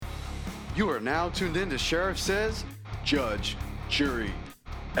You are now tuned in to Sheriff Says, Judge, Jury,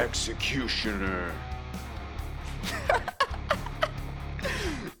 Executioner.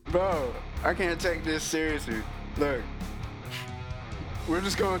 Bro, I can't take this seriously. Look, we're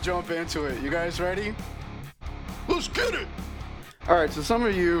just gonna jump into it. You guys ready? Let's get it! Alright, so some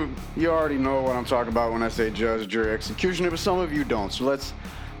of you already know what I'm talking about when I say judge, jury, executioner, but some of you don't. So let's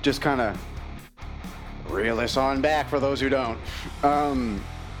just kind of reel this on back for those who don't.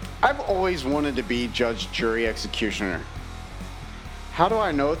 I've always wanted to be judge, jury, executioner. How do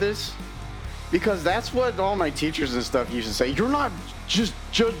I know this? Because that's what all my teachers and stuff used to say. You're not just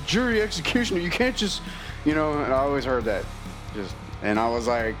judge, jury, executioner. You can't just, and I always heard that. And I was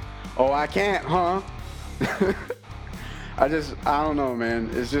like, oh, I can't, huh? I don't know,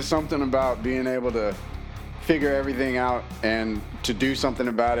 man. It's just something about being able to figure everything out and to do something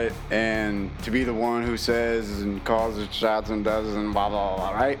about it and to be the one who says and calls the shots and does and blah, blah,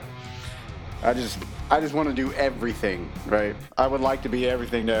 blah, right? I just want to do everything, right? I would like to be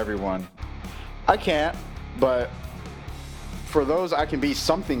everything to everyone. I can't, but for those I can be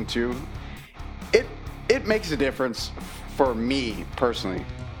something to, it makes a difference for me personally.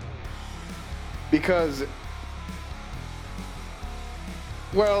 Because,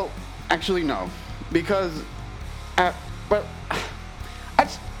 well, actually no. Because, okay.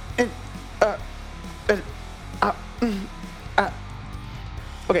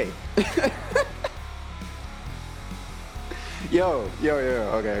 Okay.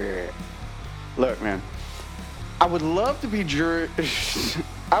 Look, man, I would love to be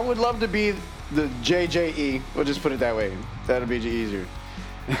I would love to be the JJE. We'll just put it that way. That'll be easier.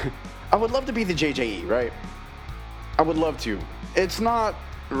 I would love to be the JJE, right? I would love to. It's not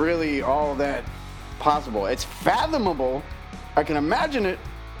really all that possible. It's fathomable. I can imagine it.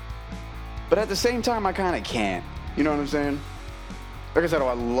 But at the same time, I kind of can't. You know what I'm saying? Like I said,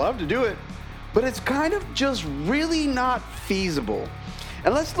 I'd love to do it. But it's kind of just really not feasible.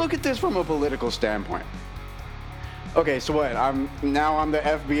 And let's look at this from a political standpoint. Okay, so what? I'm the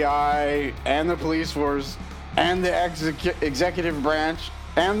FBI and the police force and the executive branch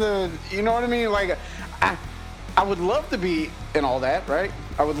and you know what I mean? Like, I would love to be in all that, right?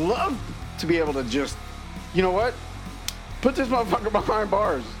 I would love to be able to just, you know what? Put this motherfucker behind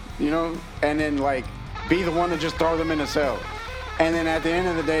bars, and then like be the one to just throw them in a cell. And then at the end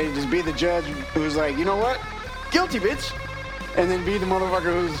of the day, just be the judge who's like, you know what? Guilty, bitch. And then be the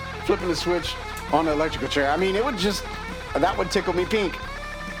motherfucker who's flipping the switch on the electrical chair. I mean, that would tickle me pink.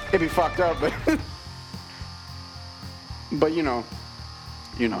 It'd be fucked up, but but you know.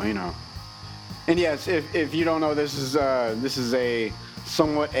 And yes, if you don't know, this is a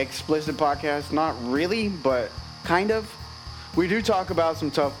somewhat explicit podcast. Not really, but kind of. We do talk about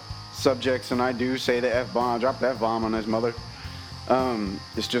some tough subjects, and I do say the F-bomb. Drop the F-bomb on his mother.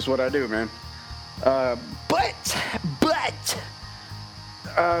 It's just what I do, man. But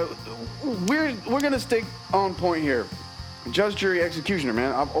we're gonna stick on point here. Judge, jury, executioner,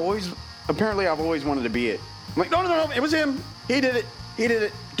 man. I've always wanted to be it. I'm like, no, it was him. He did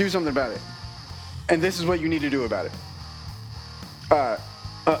it. Do something about it. And this is what you need to do about it.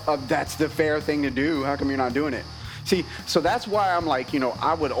 That's the fair thing to do. How come you're not doing it? See, so that's why I'm like,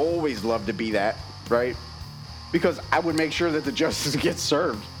 I would always love to be that, right? Because I would make sure that the justice gets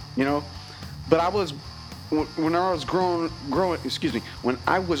served, But when I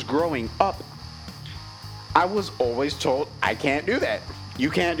was growing up, I was always told, I can't do that. You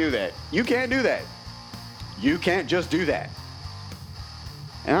can't do that. You can't do that. You can't just do that.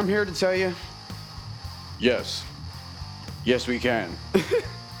 And I'm here to tell you, yes, we can.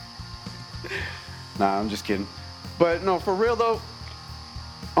 Nah, I'm just kidding. But no, for real though,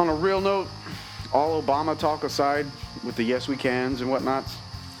 on a real note, all Obama talk aside with the yes we cans and whatnots,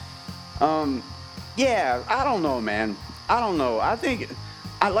 yeah, I don't know, man. I don't know. I think,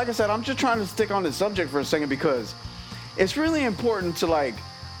 like I said, I'm just trying to stick on this subject for a second because it's really important to like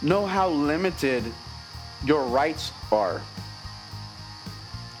know how limited your rights are.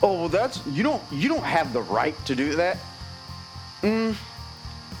 Oh, well, you don't have the right to do that.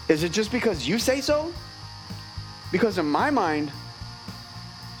 Is it just because you say so? Because in my mind,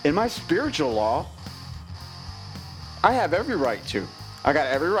 in my spiritual law, I have every right to. I got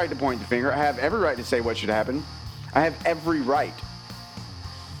every right to point the finger. I have every right to say what should happen. I have every right.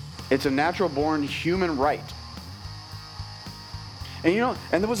 It's a natural born human right. And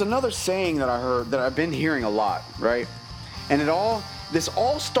and there was another saying that I heard that I've been hearing a lot, right? And this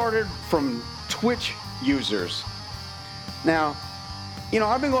all started from Twitch users. Now,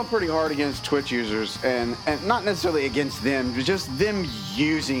 I've been going pretty hard against Twitch users and not necessarily against them, but just them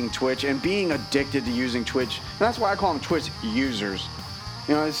using Twitch and being addicted to using Twitch. And that's why I call them Twitch users.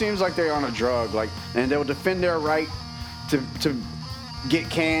 You know, it seems like they're on a drug, like, and they'll defend their right to get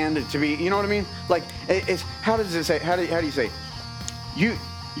canned, to be, you know what I mean? Like, it's, how does it say, how do you say,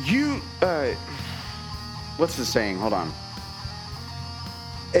 what's the saying? Hold on.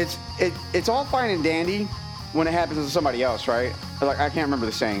 It's all fine and dandy when it happens to somebody else, right? Like, I can't remember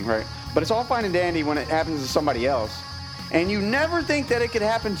the saying, right? But it's all fine and dandy when it happens to somebody else. And you never think that it could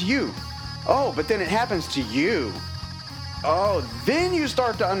happen to you. Oh, but then it happens to you. Oh, then you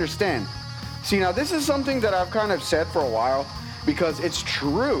start to understand. See, now this is something that I've kind of said for a while because it's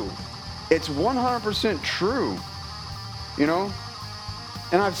true. It's 100% true. You know?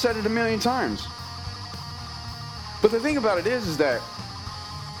 And I've said it a million times. But the thing about it is that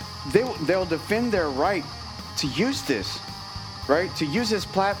they'll defend their right to use this, right? To use this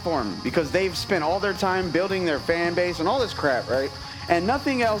platform because they've spent all their time building their fan base and all this crap, right? And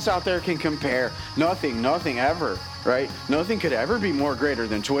nothing else out there can compare. Nothing ever, right? Nothing could ever be more greater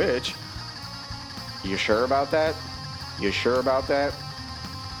than Twitch. You sure about that? You sure about that?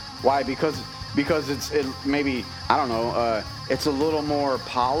 Why? Because it maybe, I don't know, it's a little more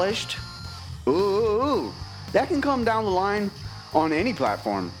polished. Ooh, that can come down the line on any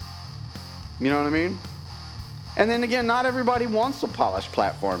platform. You know what I mean? And then again, not everybody wants a polished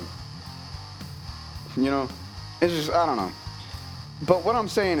platform. You know, it's just, I don't know. But what I'm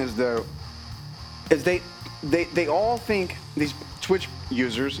saying is though, is they all think, these Twitch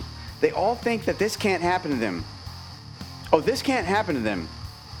users, they all think that this can't happen to them. Oh, this can't happen to them.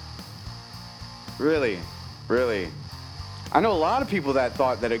 Really? Really? I know a lot of people that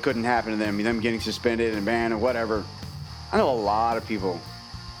thought that it couldn't happen to them getting suspended and banned and whatever. I know a lot of people.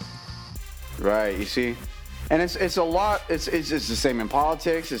 Right, you see? And it's a lot, it's the same in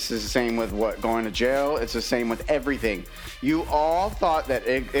politics, it's the same with going to jail, it's the same with everything. You all thought that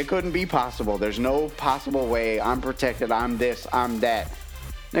it couldn't be possible. There's no possible way. I'm protected, I'm this, I'm that.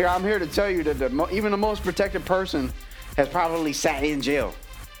 Nigga, I'm here to tell you that even the most protected person has probably sat in jail.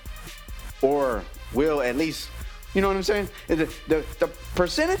 Or will at least, you know what I'm saying? The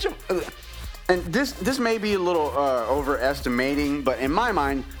percentage of... And this may be a little overestimating, but in my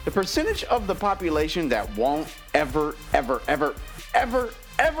mind, the percentage of the population that won't ever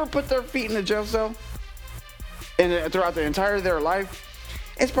put their feet in a jail cell throughout the entire of their life,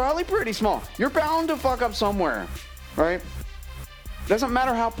 it's probably pretty small. You're bound to fuck up somewhere, right? Doesn't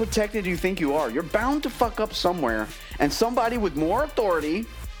matter how protected you think you are. You're bound to fuck up somewhere, and somebody with more authority,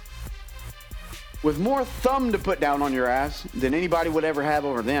 with more thumb to put down on your ass than anybody would ever have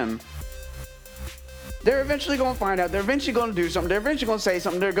over them, they're eventually going to find out. They're eventually going to do something. They're eventually going to say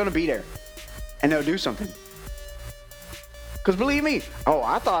something. They're going to be there. And they'll do something. Because believe me,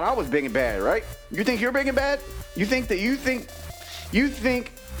 I thought I was big and bad, right? You think you're big and bad? You think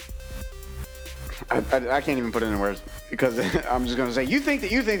I can't even put it in words because I'm just going to say, you think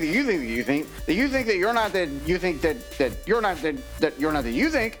that you're not that you think that you're not that you're not that you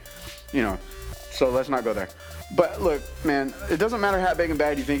think, you know. So let's not go there. But look, man, it doesn't matter how big and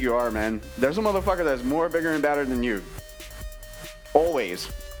bad you think you are, man. There's a motherfucker that's more bigger and badder than you. Always.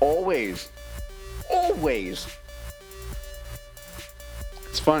 Always. Always.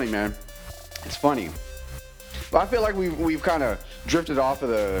 It's funny, man. It's funny. But I feel like we've kind of drifted off of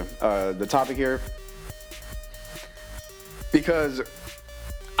the topic here. Because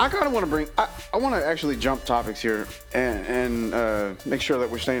I kind of want to bring... I want to actually jump topics here and make sure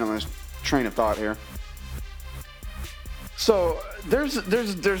that we're staying on this train of thought here. So there's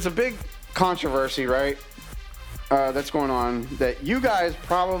a big controversy, right? That's going on that you guys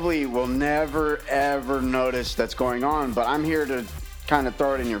probably will never ever notice that's going on, but I'm here to kind of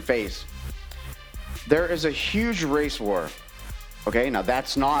throw it in your face. There is a huge race war. Okay, now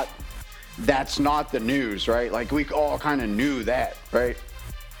that's not the news, right? Like we all kind of knew that, right?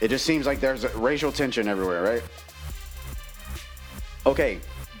 It just seems like there's a racial tension everywhere, right? Okay,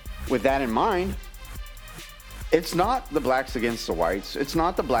 with that in mind, it's not the blacks against the whites. It's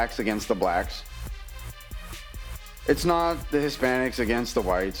not the blacks against the blacks. It's not the Hispanics against the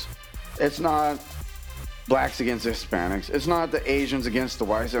whites. It's not blacks against the Hispanics. It's not the Asians against the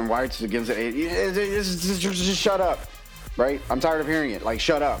whites and whites against the Asians. Just shut up, right? I'm tired of hearing it. Like,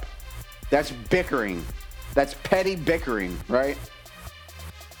 shut up. That's bickering. That's petty bickering, right?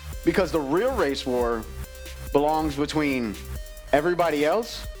 Because the real race war belongs between everybody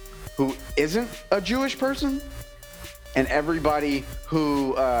else who isn't a Jewish person and everybody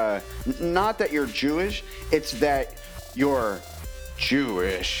who, not that you're Jewish, it's that you're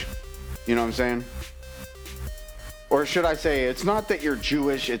Jewish. You know what I'm saying? Or should I say, it's not that you're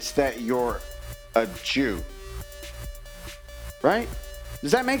Jewish, it's that you're a Jew. Right?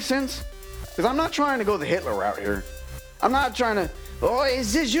 Does that make sense? Because I'm not trying to go the Hitler route here. I'm not trying to oh,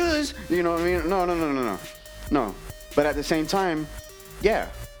 is this yours? You know what I mean? No. But at the same time, yeah.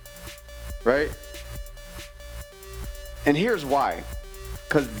 Right? And here's why.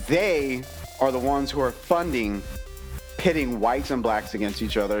 Because they are the ones who are funding pitting whites and blacks against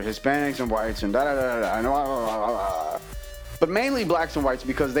each other, Hispanics and whites, and da-da-da-da. I know. But mainly blacks and whites,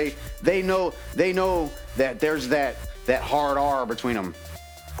 because they know that there's that hard R between them.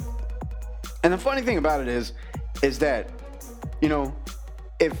 And the funny thing about it is that, you know,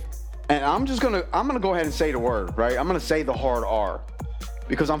 and I'm gonna go ahead and say the word, right? I'm gonna say the hard R,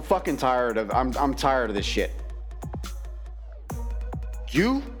 because I'm fucking tired of I'm tired of this shit.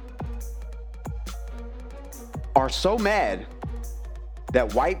 You are so mad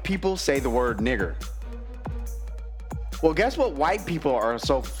that white people say the word nigger. Well, guess what white people are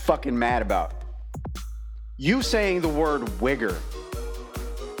so fucking mad about? You saying the word wigger.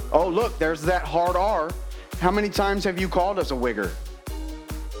 Oh, look, there's that hard R. How many times have you called us a wigger?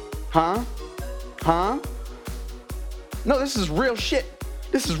 Huh? No, this is real shit.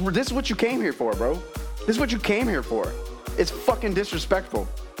 This is what you came here for, bro. This is what you came here for. It's fucking disrespectful.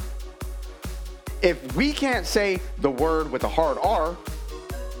 If we can't say the word with a hard R,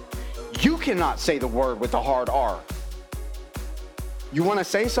 you cannot say the word with a hard R. You want to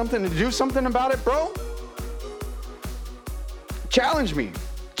say something to do something about it, bro? Challenge me.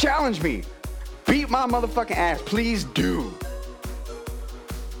 Beat my motherfucking ass. Please do.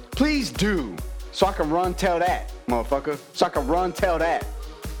 So I can run tell that, motherfucker.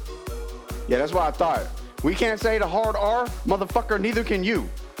 Yeah, that's what I thought. We can't say the hard R, motherfucker, neither can you.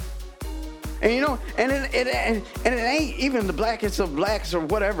 And you know, and it ain't even the blackest of blacks or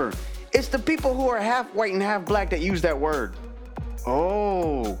whatever. It's the people who are half white and half black that use that word.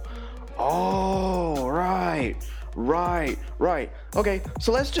 Oh, right. Okay,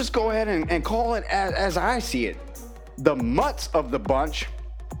 so let's just go ahead and call it as I see it. The mutts of the bunch.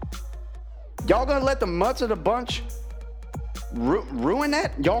 Y'all gonna let the mutts of the bunch ruin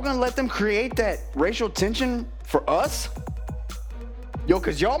that? Y'all gonna let them create that racial tension for us? Yo,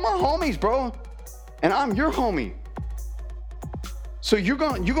 cause y'all my homies, bro, and I'm your homie. So you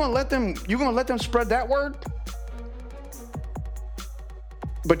gonna let them spread that word?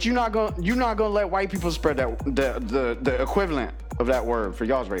 But you're not gonna let white people spread that the equivalent of that word for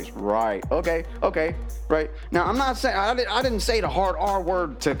y'all's race, right? Okay, right. Now I'm not saying I didn't say the hard R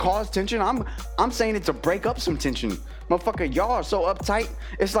word to cause tension. I'm saying it to break up some tension. Motherfucker, y'all are so uptight.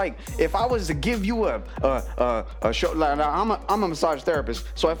 It's like if I was to give you a show. Like, I'm a massage therapist,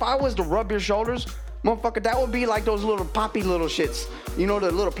 so if I was to rub your shoulders, motherfucker, that would be like those little poppy little shits. You know,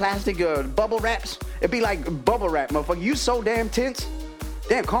 the little plastic bubble wraps. It'd be like bubble wrap, motherfucker. You so damn tense.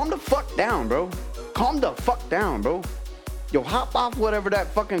 Damn, calm the fuck down, bro. Yo, hop off whatever that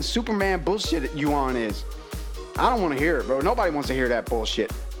fucking Superman bullshit you on is. I don't want to hear it, bro. Nobody wants to hear that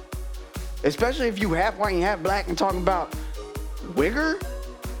bullshit. Especially if you half white and half black and talking about wigger?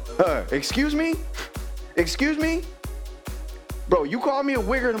 Excuse me? Bro, you call me a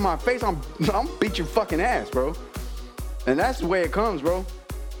wigger to my face, I'm beat your fucking ass, bro. And that's the way it comes, bro.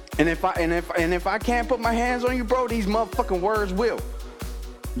 And if I can't put my hands on you, bro, these motherfucking words will.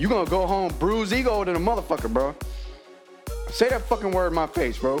 You gonna go home bruised ego than a motherfucker, bro. Say that fucking word in my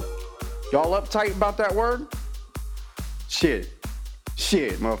face, bro. Y'all uptight about that word? Shit,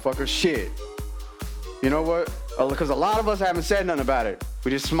 motherfucker, shit. You know what? Because a lot of us haven't said nothing about it.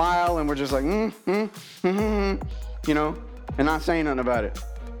 We just smile and we're just like, you know, and not saying nothing about it.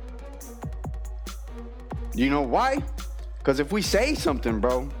 You know why? Because if we say something,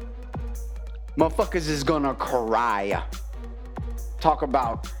 bro, motherfuckers is gonna cry. Talk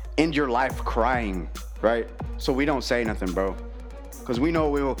about end your life crying, right? So we don't say nothing, bro. Because we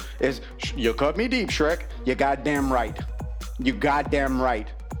know you cut me deep, Shrek. You goddamn right.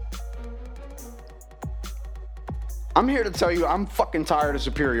 I'm here to tell you, I'm fucking tired of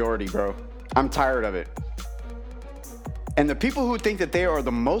superiority, bro. I'm tired of it. And the people who think that they are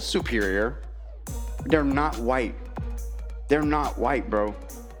the most superior, they're not white. They're not white, bro.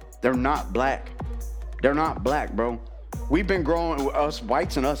 They're not black. They're not black, bro. We've been growing, us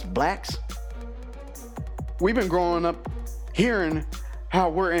whites and us blacks, we've been growing up hearing how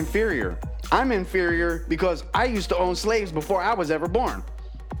we're inferior. I'm inferior because I used to own slaves before I was ever born.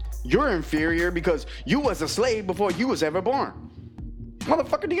 You're inferior because you was a slave before you was ever born.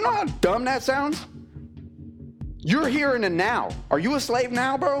 Motherfucker, do you know how dumb that sounds? You're here in the now. Are you a slave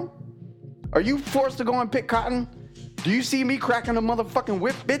now, bro? Are you forced to go and pick cotton? Do you see me cracking a motherfucking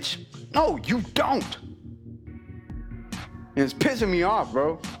whip, bitch? No, you don't. And it's pissing me off,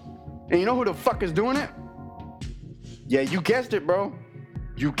 bro. And you know who the fuck is doing it? Yeah, you guessed it, bro.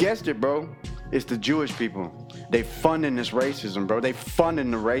 It's the Jewish people. They funding this racism, bro. They funding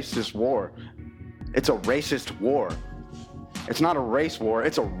the racist war. It's a racist war. It's not a race war.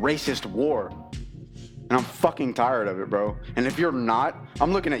 It's a racist war. And I'm fucking tired of it, bro. And if you're not,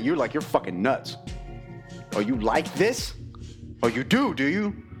 I'm looking at you like you're fucking nuts. Oh, you like this? Oh, you do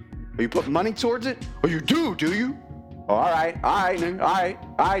you? Oh, you put money towards it? Oh, you do you? Oh, all right,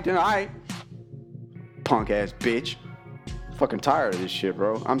 punk ass bitch. Fucking tired of this shit,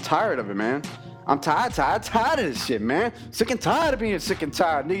 bro. I'm tired of it, man. I'm tired of this shit, man. Sick and tired of being sick and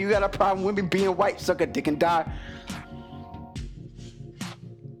tired. Nigga, you got a problem with me being white, suck a dick and die.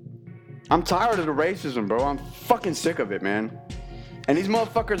 I'm tired of the racism, bro. I'm fucking sick of it, man. And these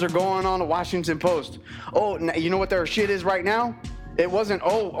motherfuckers are going on the Washington Post. Oh, you know what their shit is right now? It wasn't,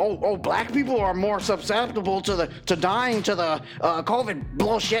 black people are more susceptible to dying to the COVID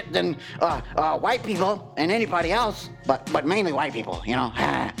bullshit than white people and anybody else, but mainly white people, you know.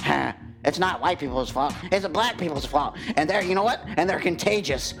 It's not white people's fault. It's black people's fault. And they're, you know what? And they're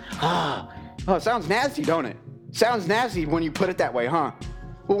contagious. Oh, it sounds nasty, don't it? Sounds nasty when you put it that way, huh?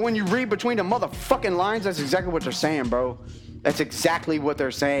 Well, when you read between the motherfucking lines, that's exactly what they're saying, bro. That's exactly what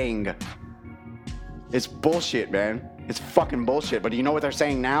they're saying. It's bullshit, man. It's fucking bullshit. But you know what they're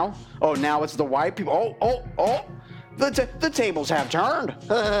saying now? Oh, now it's the white people. Oh. The tables have turned.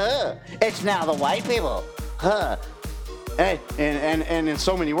 It's now the white people. And in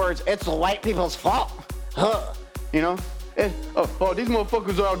so many words, it's the white people's fault. You know? These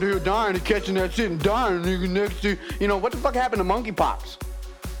motherfuckers out there dying and catching that shit and dying. Nigga, next to, you know, what the fuck happened to monkeypox?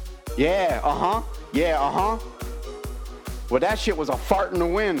 Yeah, Well, that shit was a fart in the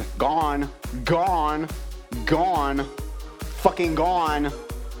wind. Gone. Fucking gone.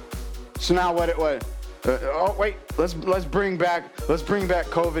 So now what? Wait. Let's bring back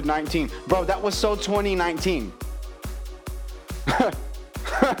COVID-19, bro. That was so 2019.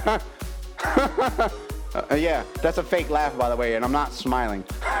 Yeah, that's a fake laugh, by the way, and I'm not smiling.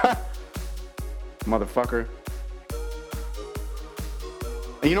 Motherfucker.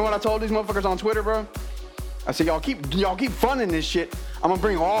 And you know what I told these motherfuckers on Twitter, bro? I said, y'all keep funding this shit. I'm gonna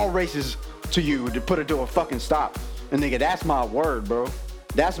bring all races to you to put it to a fucking stop. And nigga, that's my word, bro.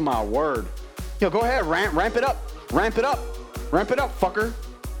 That's my word. Yo, go ahead, ramp it up, fucker.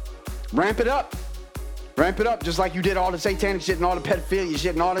 Ramp it up, just like you did all the satanic shit and all the pedophilia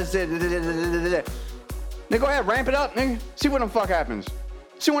shit and all this. Nigga, go ahead, ramp it up, nigga. See what the fuck happens.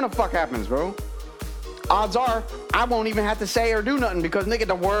 Bro. Odds are, I won't even have to say or do nothing because, nigga,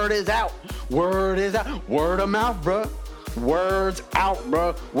 the word is out. Word of mouth, bro. Words out,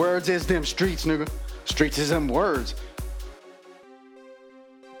 bro. Words is them streets, nigga. Streets is them words.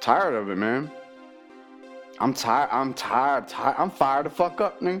 Tired of it, man. I'm tired. I'm fired the fuck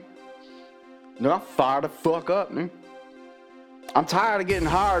up, nigga. No, I'm fired the fuck up, nigga. I'm tired of getting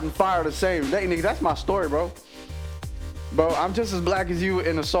hired and fired the same day, nigga. That's my story, bro. Bro, I'm just as black as you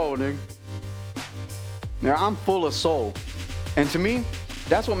in the soul, nigga. Now, I'm full of soul. And to me,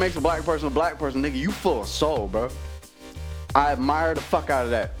 that's what makes a black person, nigga. You full of soul, bro. I admire the fuck out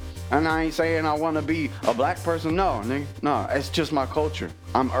of that. And I ain't saying I want to be a black person. No, nigga. No, it's just my culture.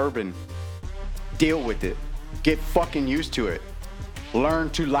 I'm urban. Deal with it. Get fucking used to it. Learn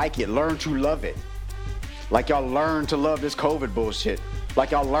to like it. Learn to love it. Like y'all learn to love this COVID bullshit.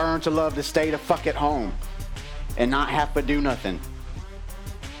 Like y'all learn to love to stay the fuck at home and not have to do nothing.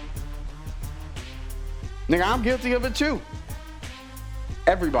 Nigga, I'm guilty of it too.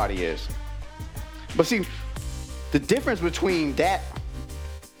 Everybody is. But see, the difference between that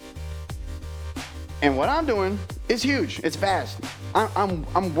and what I'm doing is huge. It's vast.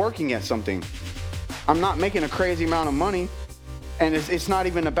 I'm working at something. I'm not making a crazy amount of money, and it's not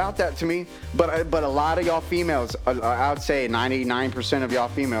even about that to me. But a lot of y'all females, I would say 99% of y'all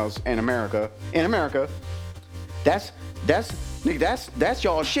females in America, that's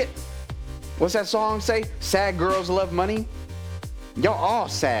y'all shit. What's that song say? Sad girls love money. Y'all all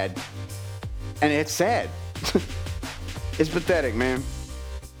sad, and it's sad. It's pathetic, man.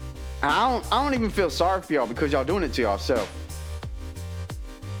 I don't even feel sorry for y'all because y'all doing it to yourself.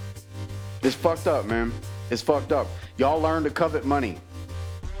 It's fucked up, man. It's fucked up. Y'all learn to covet money.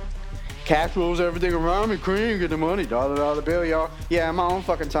 Cash rules everything around me. Cream, get the money. Dollar bill, y'all. Yeah, in my own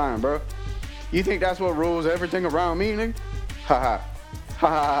fucking time, bro. You think that's what rules everything around me, nigga? Ha ha. Ha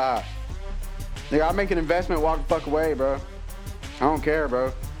ha ha. Nigga, I make an investment, walk the fuck away, bro. I don't care,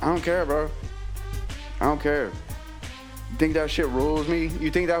 bro. I don't care. You think that shit rules me?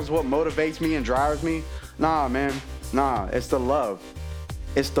 You think that's what motivates me and drives me? Nah, man. Nah, it's the love.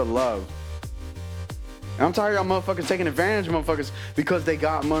 And I'm tired of y'all motherfuckers taking advantage of motherfuckers because they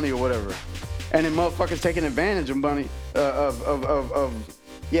got money or whatever. And then motherfuckers taking advantage of money, I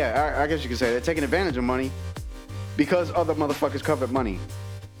guess you could say they're taking advantage of money because other motherfuckers covet money.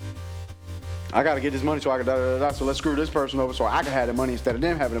 I gotta get this money so I can da-da-da-da, so let's screw this person over so I can have the money instead of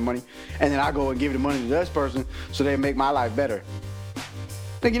them having the money. And then I go and give the money to this person so they make my life better.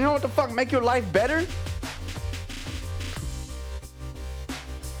 Think, you know what the fuck make your life better?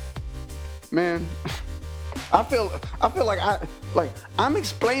 Man, I feel like I'm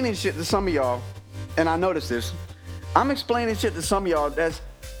explaining shit to some of y'all, and I noticed this. I'm explaining shit to some of y'all that's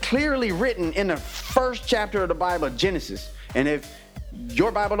clearly written in the first chapter of the Bible, Genesis. And if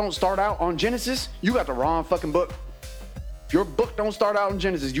your Bible don't start out on Genesis, you got the wrong fucking book. If your book don't start out in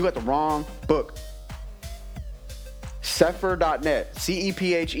Genesis, you got the wrong book. Cepher.net,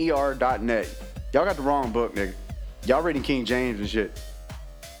 CEPHER.net. Y'all got the wrong book, nigga. Y'all reading King James and shit.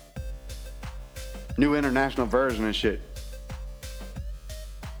 New International Version and shit.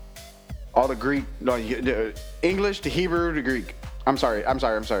 All the Greek, no, English to Hebrew to Greek. I'm sorry.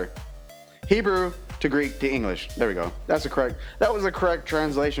 Hebrew to Greek to English. There we go. That was a correct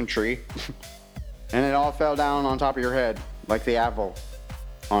translation tree. And it all fell down on top of your head, like the apple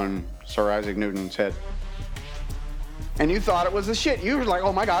on Sir Isaac Newton's head. And you thought it was the shit. You were like,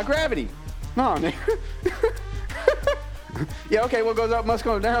 oh my God, gravity. No, nigga. Yeah, okay, what goes up must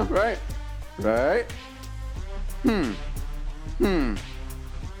go down, right? Right? Think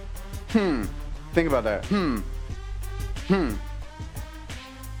about that.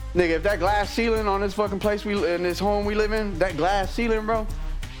 Nigga, if that glass ceiling on this fucking place in this home we live in, that glass ceiling, bro,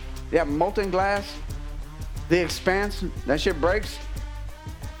 that molten glass, the expanse, that shit breaks,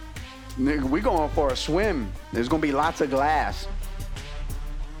 nigga, we going for a swim. There's gonna be lots of glass.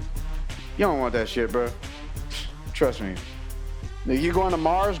 You don't want that shit, bro. Trust me. Nigga, you going to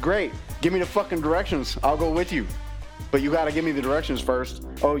Mars? Great. Give me the fucking directions. I'll go with you. But you gotta give me the directions first.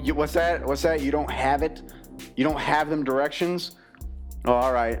 Oh, what's that? What's that? You don't have it? You don't have them directions? Oh,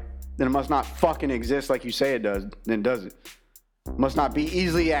 all right. Then it must not fucking exist like you say it does. Then does it? Must not be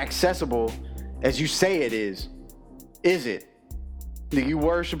easily accessible as you say it is. Is it? You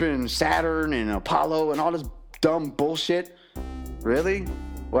worshiping Saturn and Apollo and all this dumb bullshit? Really?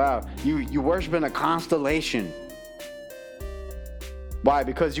 Wow. You worshiping a constellation. Why?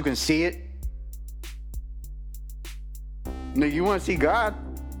 Because you can see it? Now, you want to see God?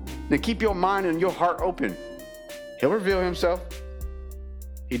 Then keep your mind and your heart open. He'll reveal himself.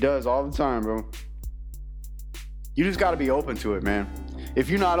 He does all the time, bro. You just got to be open to it, man. If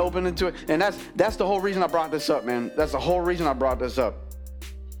you're not open to it, and that's the whole reason I brought this up, man. That's the whole reason I brought this up.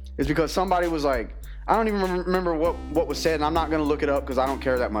 It's because somebody was like, I don't even remember what was said, and I'm not going to look it up because I don't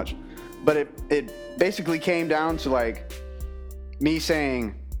care that much. But it basically came down to like me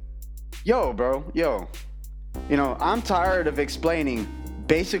saying, yo, bro, yo, you know, I'm tired of explaining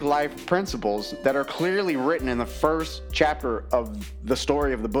basic life principles that are clearly written in the first chapter of the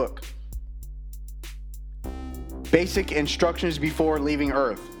story of the book. Basic instructions before leaving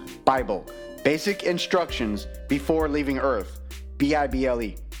Earth. Bible. Basic instructions before leaving Earth.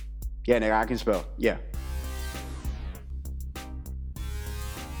 Bible. Yeah, nigga, I can spell. Yeah.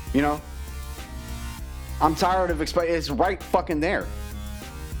 You know? I'm tired of explaining. It's right fucking there.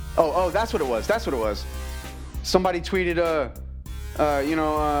 Oh, that's what it was. Somebody tweeted,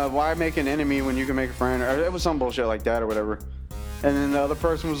 why make an enemy when you can make a friend? Or it was some bullshit like that or whatever. And then the other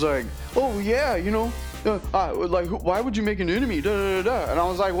person was like, oh, yeah, you know, why would you make an enemy? Da, da, da. And I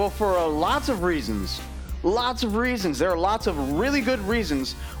was like, well, for lots of reasons. Lots of reasons. There are lots of really good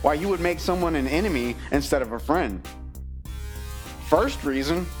reasons why you would make someone an enemy instead of a friend. First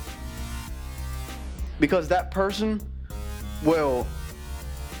reason, because that person will,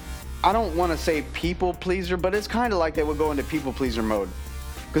 I don't want to say people pleaser, but it's kind of like they would go into people pleaser mode.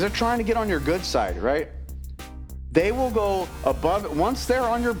 Because they're trying to get on your good side, right? They will go above it. Once they're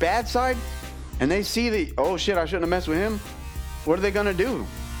on your bad side and they see oh shit, I shouldn't have messed with him. What are they going to do?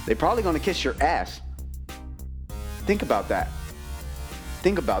 They're probably going to kiss your ass. Think about that.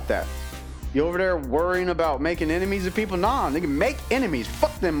 You over there worrying about making enemies of people? Nah, they can make enemies.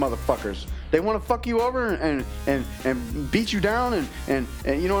 Fuck them motherfuckers. They want to fuck you over and beat you down and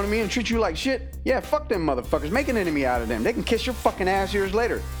you know what I mean? And treat you like shit. Yeah, fuck them motherfuckers. Make an enemy out of them. They can kiss your fucking ass years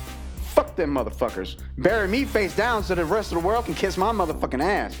later. Fuck them motherfuckers. Bury me face down so the rest of the world can kiss my motherfucking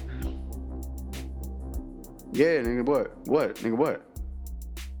ass. Yeah, nigga, what? Nigga, what?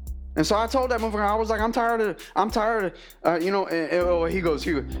 And so I told that motherfucker, I was like, I'm tired of, he goes,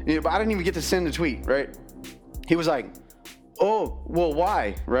 but I didn't even get to send the tweet, right? He was like, oh, well,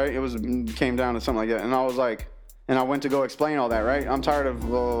 why, right? It came down to something like that. And I was like, and I went to go explain all that, right? I'm tired of,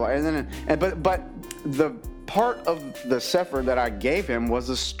 but the part of the Cepher that I gave him was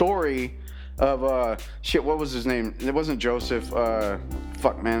the story of, what was his name? It wasn't Joseph,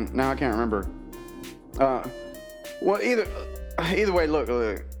 fuck, man, now I can't remember. Well, either way, look,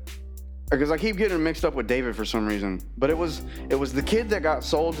 because I keep getting mixed up with David for some reason. But it was the kid that got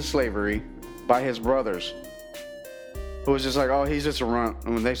sold to slavery by his brothers, who was just like, oh, he's just a runt.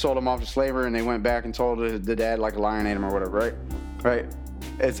 And when they sold him off to slavery, and they went back and told the dad like a lion ate him or whatever, right?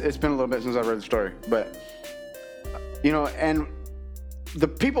 It's been a little bit since I've read the story, but and the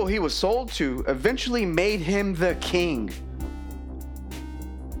people he was sold to eventually made him the king.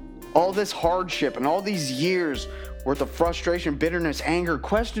 All this hardship and all these years worth of frustration, bitterness, anger,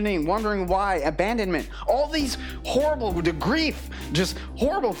 questioning, wondering why, abandonment, all these the grief, just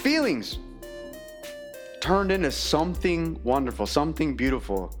horrible feelings turned into something wonderful, something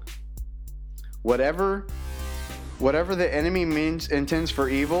beautiful. Whatever the enemy intends for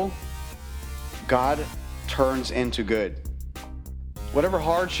evil, God turns into good. Whatever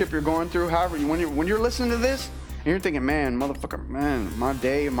hardship you're going through, however, when you're listening to this, and you're thinking, man, motherfucker, man, my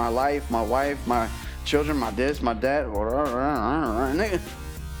day, my life, my wife, my children, my this, my that,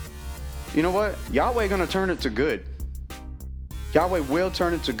 you know what? Yahweh gonna turn it to good. Yahweh will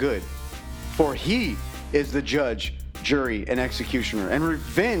turn it to good. For he is the judge, jury, and executioner, and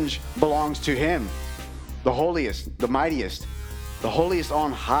revenge belongs to him. The holiest, the mightiest, the holiest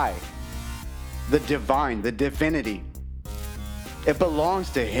on high, the divine, the divinity. It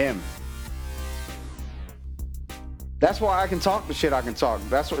belongs to him. That's why I can talk the shit I can talk.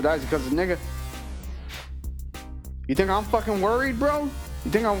 That's because the nigga. You think I'm fucking worried, bro?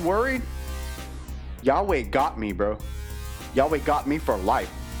 You think I'm worried? Yahweh got me, bro. Yahweh got me for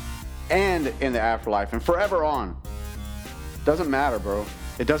life. And in the afterlife. And forever on. Doesn't matter, bro.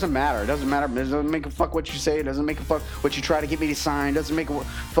 It doesn't matter. It doesn't matter. It doesn't make a fuck what you say. It doesn't make a fuck what you try to get me to sign. It doesn't make a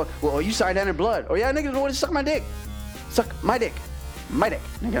fuck. Well, you signed that in blood. Oh, yeah, niggas want to suck my dick. Suck my dick. My dick.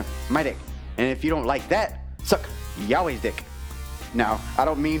 Nigga. My dick. And if you don't like that, suck Yahweh's dick. Now, I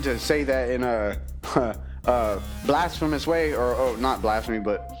don't mean to say that in a blasphemous way, or not blasphemy,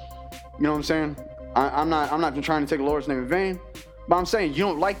 but you know what I'm saying? I'm not trying to take the Lord's name in vain, but I'm saying you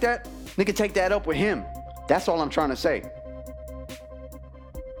don't like that, nigga, take that up with him. That's all I'm trying to say.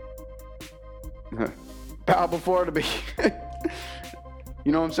 Bow before the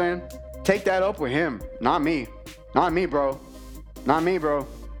you know what I'm saying? Take that up with him, not me. Not me, bro. Not me, bro.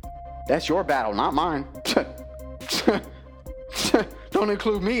 That's your battle, not mine. Don't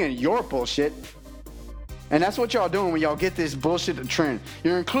include me in your bullshit. And that's what y'all doing when y'all get this bullshit to trend.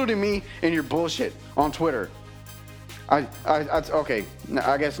 You're including me in your bullshit on Twitter. Okay,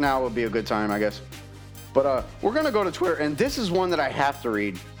 I guess now would be a good time, I guess. But we're gonna go to Twitter, and this is one that I have to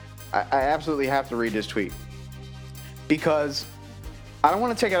read. I absolutely have to read this tweet because I don't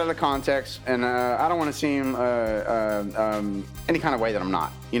want to take it out of context, and I don't want to seem any kind of way that I'm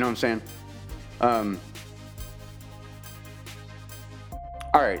not. You know what I'm saying?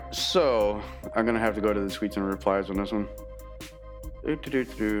 All right, so I'm gonna have to go to the tweets and replies on this one.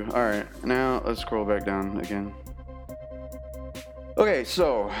 All right, now let's scroll back down again. Okay,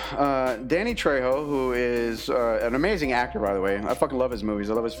 so Danny Trejo, who is an amazing actor, by the way. I fucking love his movies.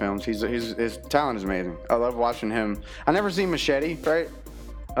 I love his films. His talent is amazing. I love watching him. I never seen Machete, right?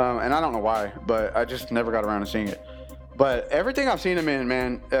 And I don't know why, but I just never got around to seeing it. But everything I've seen him in,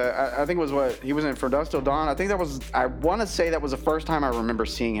 man, I think it was he was in For Dusk Till Dawn. I want to say that was the first time I remember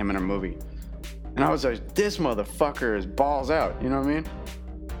seeing him in a movie. And I was like, this motherfucker is balls out, you know what I mean?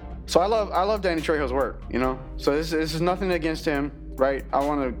 So I love Danny Trejo's work, you know? So this is nothing against him, right? I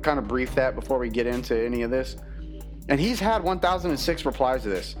want to kind of brief that before we get into any of this. And he's had 1,006 replies to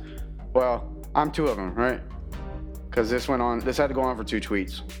this. Well, I'm 2 of them, right? Because this had to go on for 2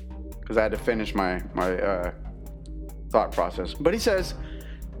 tweets. Because I had to finish my thought process. But he says,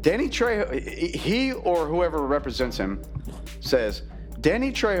 Danny Trejo, he or whoever represents him, says,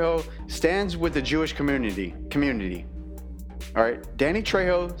 Danny Trejo stands with the Jewish community. All right? Danny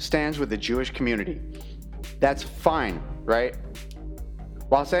Trejo stands with the Jewish community. That's fine, right?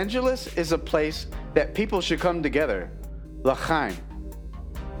 Los Angeles is a place that people should come together. L'chaim.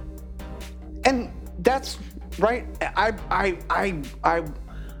 And that's right. I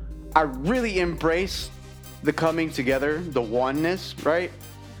really embrace the coming together, the oneness, right?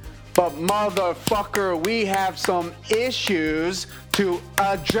 But motherfucker, we have some issues to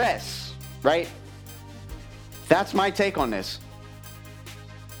address, right? That's my take on this.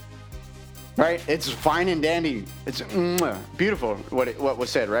 Right? It's fine and dandy. It's beautiful what was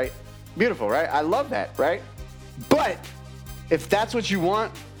said, right? Beautiful, right? I love that, right? But if that's what you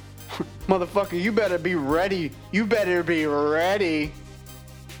want, motherfucker, you better be ready. You better be ready.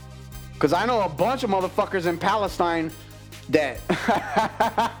 Because I know a bunch of motherfuckers in Palestine that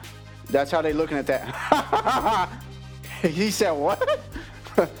that's how they looking at that. He said, what?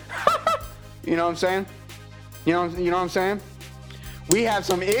 You know what I'm saying? You know what I'm saying? We have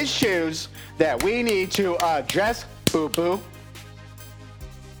some issues that we need to address, boo-boo.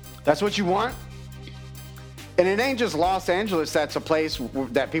 That's what you want? And it ain't just Los Angeles that's a place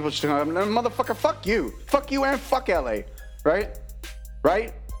that people just go, motherfucker, fuck you. Fuck you and fuck LA. Right?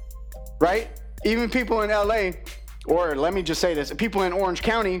 Right? Right? Even people in LA, or let me just say this, people in Orange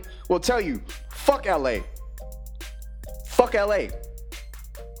County will tell you, fuck LA. Fuck LA.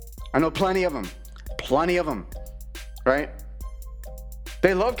 I know plenty of them. Plenty of them. Right?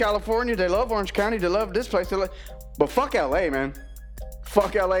 They love California. They love Orange County. They love this place. But fuck LA, man.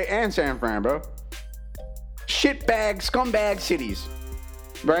 Fuck LA and San Fran, bro. Shitbag, scumbag cities.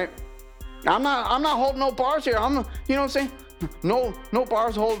 Right? I'm not holding no bars here. You know what I'm saying? No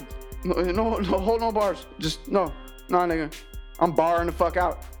bars hold. No bars. Just no, nigga. I'm barring the fuck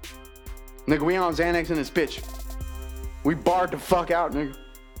out. Nigga, we on Xanax in this bitch. We barred the fuck out, nigga.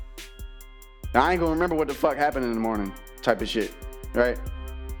 Now, I ain't gonna remember what the fuck happened in the morning type of shit, right?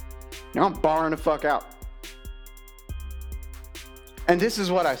 Now I'm barring the fuck out. And this is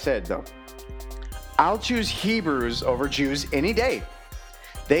what I said, though. I'll choose Hebrews over Jews any day.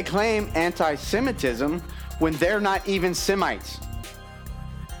 They claim anti-Semitism when they're not even Semites.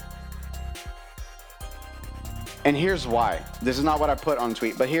 And here's why. This is not what I put on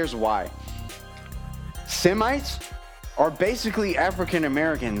tweet, but here's why. Semites are basically African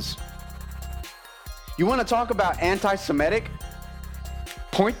Americans. You want to talk about anti-Semitic?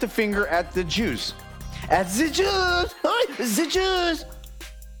 Point the finger at the Jews. At the Jews! The Jews!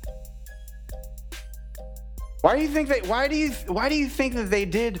 Why do you think that they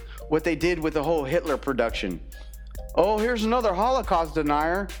did what they did with the whole Hitler production? Oh, here's another Holocaust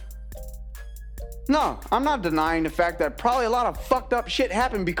denier. No, I'm not denying the fact that probably a lot of fucked up shit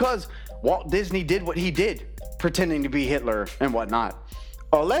happened because Walt Disney did what he did, pretending to be Hitler and whatnot.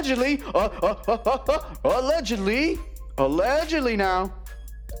 Allegedly now.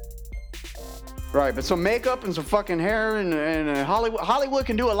 Right, but some makeup and some fucking hair and Hollywood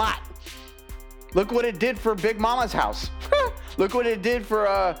can do a lot. Look what it did for Big Mama's house. Look what it did for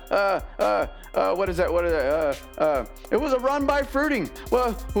what is that? It was a run by fruiting.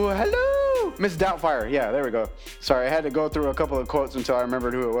 Well, hello, Miss Doubtfire. Yeah, there we go. Sorry, I had to go through a couple of quotes until I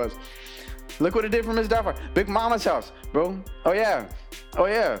remembered who it was. Look what it did for Miss Doubtfire. Big Mama's house, bro. Oh yeah.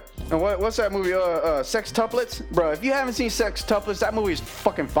 And what's that movie? Sextuplets, bro. If you haven't seen Sextuplets, that movie is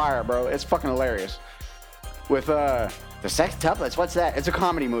fucking fire, bro. It's fucking hilarious. With the Sextuplets, what's that? It's a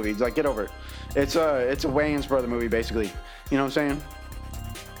comedy movie. Like, get over it. It's a Wayans brother movie, basically. You know what I'm saying?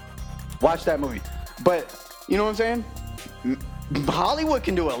 Watch that movie. But you know what I'm saying? Hollywood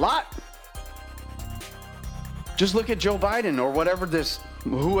can do a lot. Just look at Joe Biden or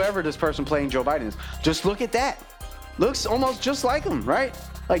whoever this person playing Joe Biden is. Just look at that. Looks almost just like him, right?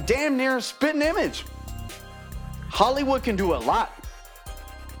 Like damn near a spitting image. Hollywood can do a lot.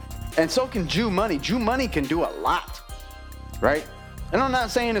 And so can Jew money. Jew money can do a lot, right? And I'm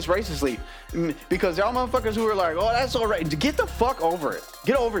not saying this racistly, because y'all motherfuckers who are like, oh, that's all right. Get the fuck over it.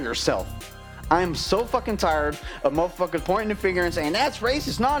 Get over yourself. I am so fucking tired of motherfuckers pointing the finger and saying, that's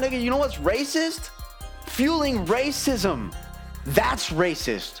racist. Nah, nigga, you know what's racist? Fueling racism. That's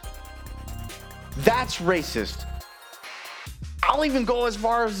racist. That's racist. I'll even go as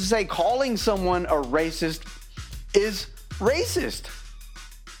far as to say calling someone a racist is racist.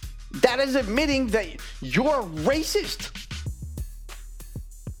 That is admitting that you're racist.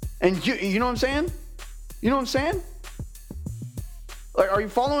 And you know what I'm saying? You know what I'm saying? Like, are you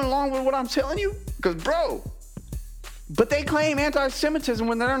following along with what I'm telling you? Because, bro, but they claim anti-Semitism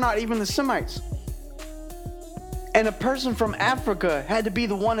when they're not even the Semites. And a person from Africa had to be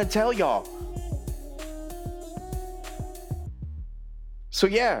the one to tell y'all. So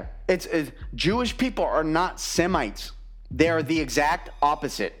yeah, it's Jewish people are not Semites. They are the exact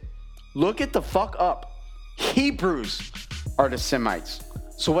opposite. Look it the fuck up. Hebrews are the Semites.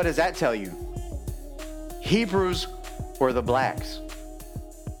 So what does that tell you? Hebrews were the blacks.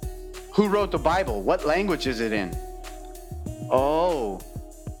 Who wrote the Bible? What language is it in? Oh,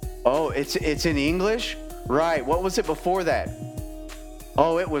 it's in English? Right. What was it before that?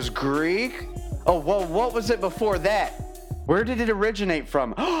 Oh, it was Greek? Oh, well, what was it before that? Where did it originate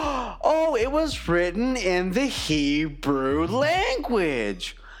from? Oh, it was written in the Hebrew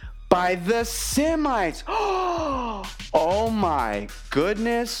language by the Semites. Oh my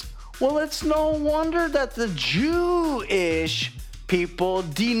goodness. Well, it's no wonder that the Jewish people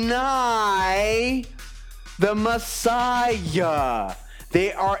deny the Messiah.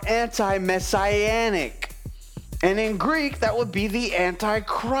 They are anti-messianic. And in Greek, that would be the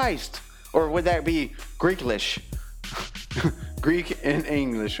Antichrist. Or would that be Greeklish? Greek and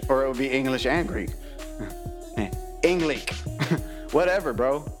English. Or it would be English and Greek. English. Whatever,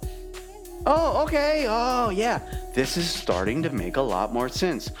 bro. Oh, okay. Oh, yeah. This is starting to make a lot more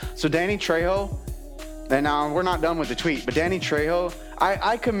sense. So Danny Trejo, and now we're not done with the tweet, but Danny Trejo,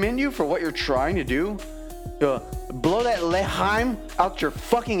 I commend you for what you're trying to do. Blow that L'chaim out your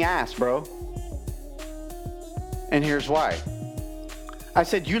fucking ass, bro. And here's why. I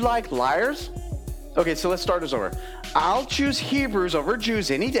said, you like liars? Okay, so let's start this over. I'll choose Hebrews over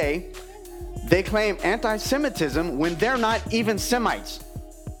Jews any day. They claim anti-Semitism when they're not even Semites.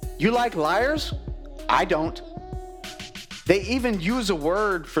 You like liars? I don't. They even use a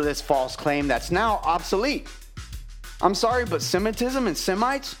word for this false claim that's now obsolete. I'm sorry, but Semitism and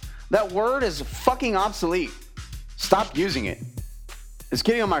Semites, that word is fucking obsolete. Stop using it. It's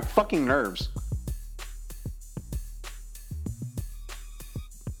getting on my fucking nerves.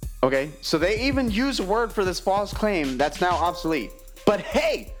 Okay, so they even use a word for this false claim that's now obsolete. But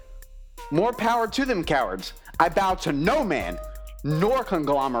hey, more power to them cowards. I bow to no man, nor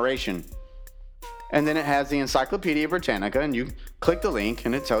conglomeration. And then it has the Encyclopedia Britannica, and you click the link,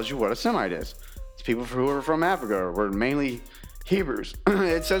 and it tells you what a Semite is. It's people who are from Africa, we're mainly Hebrews.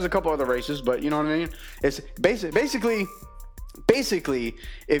 It says a couple other races, but you know what I mean? It's basically,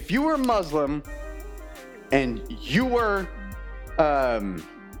 if you were Muslim and you were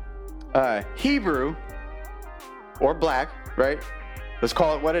Hebrew or black, right? Let's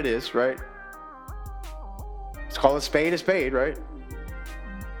call it what it is, right? Let's call a spade, right?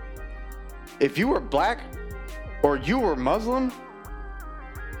 If you were black or you were Muslim,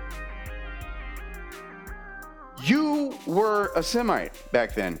 you were a Semite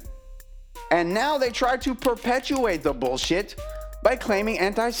back then. And now they try to perpetuate the bullshit by claiming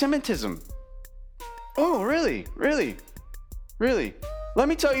anti-Semitism. Oh, really? Really? Really? Let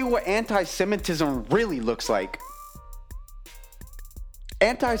me tell you what anti-Semitism really looks like.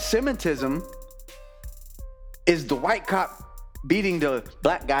 Anti-Semitism is the white cop beating the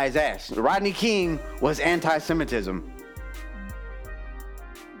black guy's ass. Rodney King was anti-Semitism.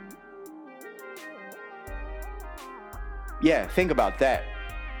 Yeah, think about that.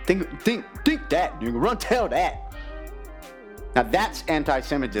 Think that. You can tell that. Now that's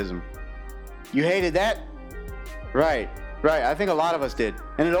anti-Semitism. You hated that? Right. I think a lot of us did.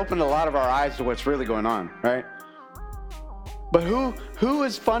 And it opened a lot of our eyes to what's really going on, right? But who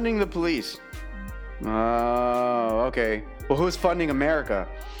is funding the police? Oh, okay. Well, who's funding America?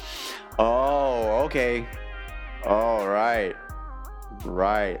 Oh, okay. Oh, right.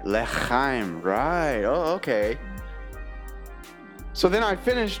 L'chaim, right. Oh, okay. So then I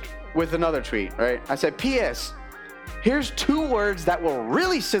finished with another tweet, right? I said, P.S. Here's 2 words that will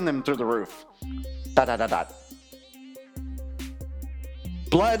really send them through the roof. ...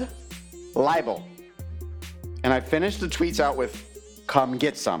 Blood libel. And I finished the tweets out with, come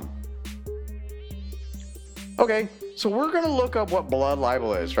get some. Okay, so we're gonna look up what blood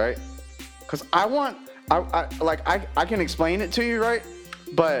libel is, right? Because I can explain it to you, right?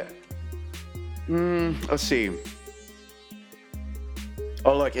 But let's see.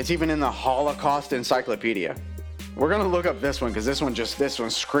 Oh, look, it's even in the Holocaust Encyclopedia. We're gonna look up this one because this one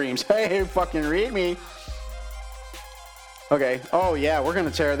screams, hey, fucking read me. Okay. Oh yeah, we're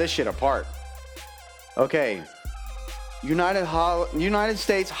gonna tear this shit apart. Okay. United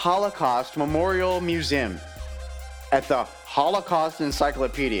States Holocaust Memorial Museum at the Holocaust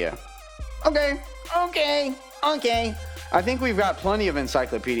Encyclopedia. Okay. I think we've got plenty of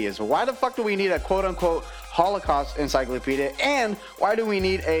encyclopedias. Why the fuck do we need a quote-unquote Holocaust Encyclopedia? And why do we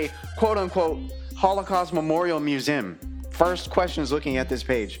need a quote-unquote Holocaust Memorial Museum? First question is looking at this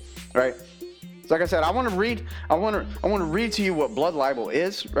page, right? So like I said, I want to read to you what blood libel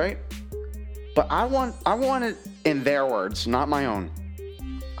is, right? But I want it in their words, not my own.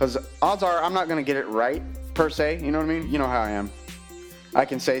 Because odds are I'm not going to get it right, per se. You know what I mean? You know how I am. I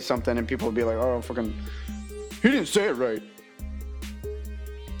can say something and people will be like, oh, fucking, he didn't say it right.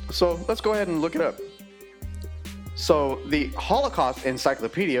 So let's go ahead and look it up. So the Holocaust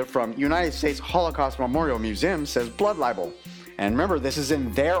Encyclopedia from United States Holocaust Memorial Museum says blood libel. And remember, this is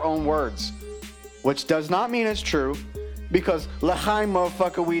in their own words, which does not mean it's true, because L'chaim,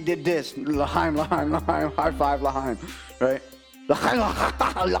 motherfucker, we did this. L'chaim, high five, L'chaim, right?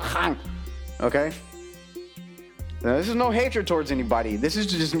 L'chaim. Okay? Now, this is no hatred towards anybody. This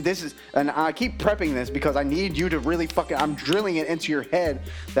is, and I keep prepping this because I need you to really I'm drilling it into your head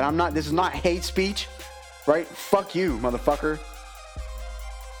that this is not hate speech, right? Fuck you, motherfucker.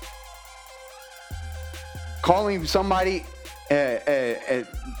 Calling somebody an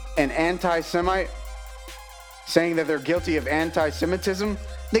anti-Semite, saying that they're guilty of anti-Semitism,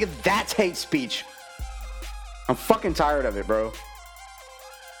 nigga, that's hate speech. I'm fucking tired of it, bro.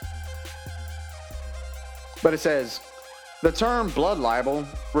 But it says, the term blood libel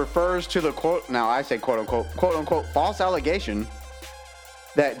refers to the quote, now I say quote unquote, false allegation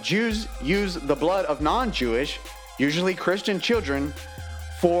that Jews use the blood of non-Jewish, usually Christian children,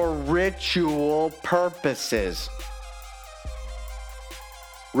 for ritual purposes.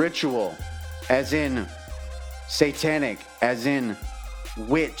 Ritual, as in satanic, as in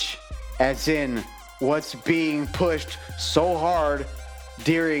witch, as in what's being pushed so hard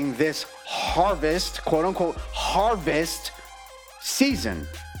during this harvest, quote unquote, harvest season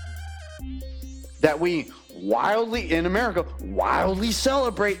that we wildly, in America, wildly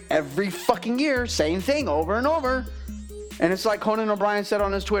celebrate every fucking year, same thing over and over. And it's like Conan O'Brien said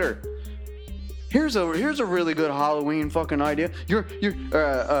on his Twitter, here's a really good Halloween fucking idea. Your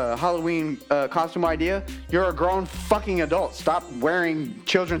Halloween costume idea. You're a grown fucking adult. Stop wearing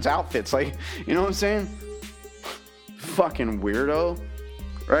children's outfits. Like, you know what I'm saying? Fucking weirdo,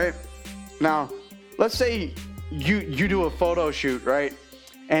 right? Now, let's say you do a photo shoot, right?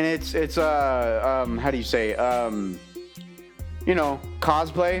 And it's how do you say, you know,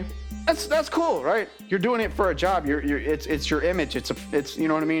 cosplay. That's cool, right? You're doing it for a job. It's your image. It's you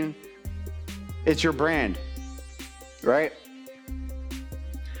know what I mean? It's your brand, right?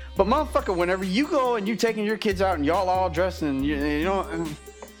 But motherfucker, whenever you go and you taking your kids out and y'all all dressed and you know,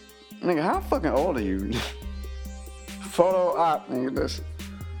 nigga, how fucking old are you? Photo op, nigga, this.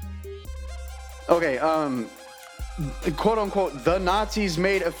 Okay, quote unquote, the Nazis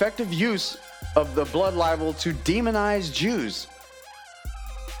made effective use of the blood libel to demonize Jews.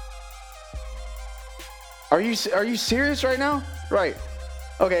 Are you serious right now? Right.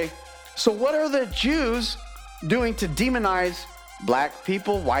 Okay. So what are the Jews doing to demonize black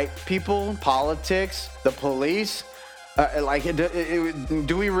people, white people, politics, the police?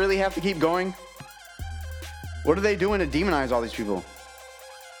 Do we really have to keep going? What are they doing to demonize all these people?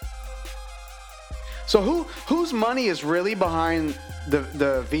 So whose money is really behind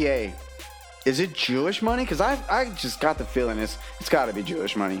the VA? Is it Jewish money? Because I just got the feeling it's got to be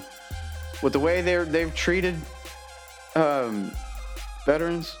Jewish money. With the way they've treated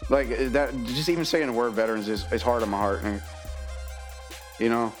veterans, like that, just even saying the word veterans is hard on my heart. You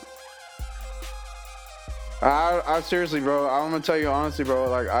know, I seriously, bro, I'm gonna tell you honestly, bro,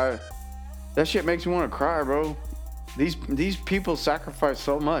 like that shit makes me want to cry, bro. These people sacrifice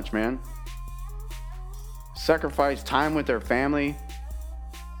so much, man. Sacrifice time with their family,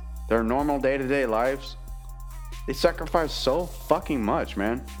 their normal day-to-day lives. They sacrifice so fucking much,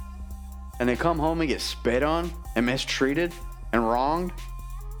 man. And they come home and get spit on and mistreated and wronged,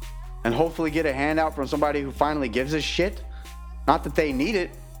 and hopefully get a handout from somebody who finally gives a shit. Not that they need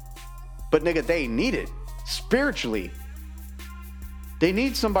it, but nigga, they need it spiritually. They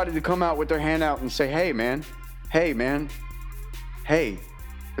need somebody to come out with their hand out and say, hey man, hey,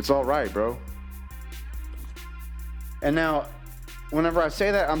 it's all right, bro. And now, whenever I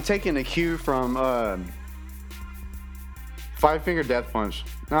say that, I'm taking a cue from Five Finger Death Punch.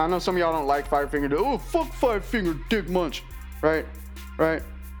 Now, I know some of y'all don't like Five Finger. Oh, fuck Five Finger Dick Munch. Right?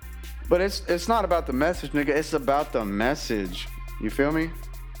 But it's not about the message, nigga. It's about the message. You feel me?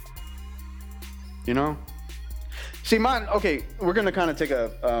 You know? See, okay, we're gonna kind of take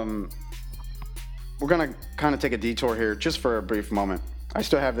a detour here just for a brief moment. I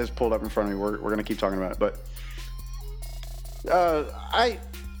still have this pulled up in front of me. We're gonna keep talking about it, but I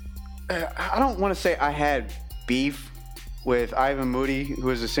don't want to say I had beef with Ivan Moody, who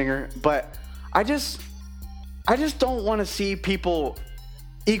is a singer, but I just don't want to see people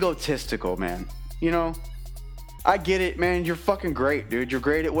egotistical, man. You know, I get it, man. You're fucking great, dude. You're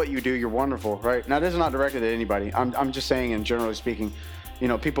great at what you do. You're wonderful, right? Now, this is not directed at anybody. I'm just saying, in generally speaking, you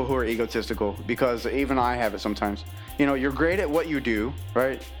know, people who are egotistical, because even I have it sometimes. You know, you're great at what you do,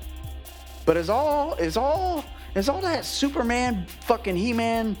 right? But is all that Superman, fucking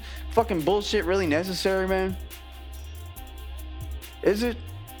He-Man, fucking bullshit really necessary, man? Is it?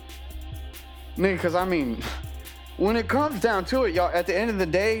 Nigga, because I mean, when it comes down to it, y'all, at the end of the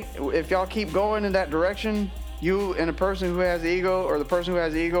day, if y'all keep going in that direction, you and the person who has the ego, or the person who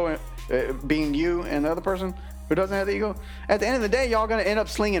has the ego being you and the other person who doesn't have the ego, at the end of the day, y'all gonna end up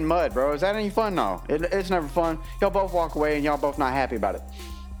slinging mud, bro. Is that any fun? No, it's never fun. Y'all both walk away and y'all both not happy about it.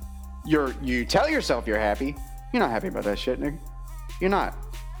 You tell yourself you're happy. You're not happy about that shit, nigga. You're not,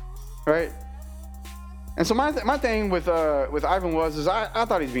 right? And so my thing with Ivan is I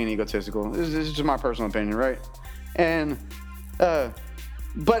thought he's being egotistical. This is just my personal opinion, right? And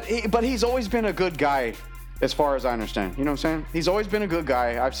but he's always been a good guy, as far as I understand. You know what I'm saying? He's always been a good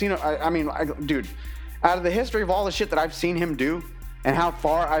guy. I've seen. Dude, out of the history of all the shit that I've seen him do, and how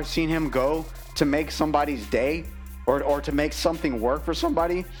far I've seen him go to make somebody's day, or to make something work for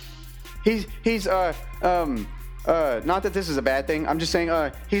somebody, not that this is a bad thing. I'm just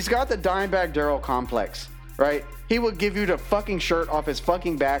saying, he's got the Dimebag Darrell complex, right? He would give you the fucking shirt off his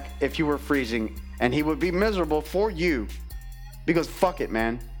fucking back if you were freezing, and he would be miserable for you, because fuck it,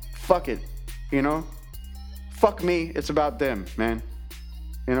 man. Fuck it, you know? Fuck me, it's about them, man.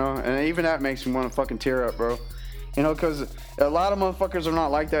 You know, and even that makes me want to fucking tear up, bro. You know, because a lot of motherfuckers are not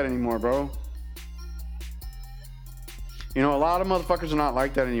like that anymore, bro. You know, a lot of motherfuckers are not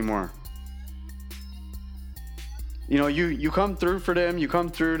like that anymore. You know, you come through for them, you come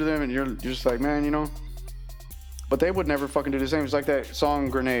through to them, and you're just like, man, you know. But they would never fucking do the same. It's like that song,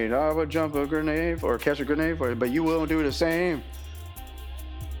 Grenade. I would jump a grenade or catch a grenade, but you won't do the same.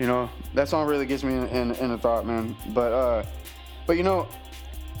 You know, that song really gets me in a thought, man. But you know,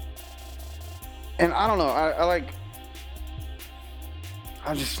 and I don't know,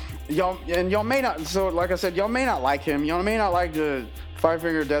 y'all may not, so like I said, y'all may not like him. Y'all may not like the Five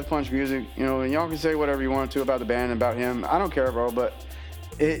Finger Death Punch music, you know, and y'all can say whatever you want to about the band and about him. I don't care, bro, but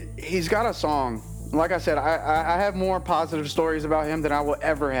he's got a song. Like I said, I have more positive stories about him than I will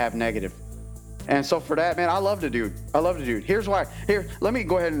ever have negative. And so for that, man, I love the dude. Here's why. Here, let me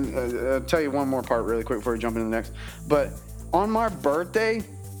go ahead and tell you one more part really quick before we jump into the next. But on my birthday,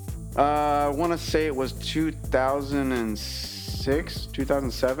 I want to say it was 2006,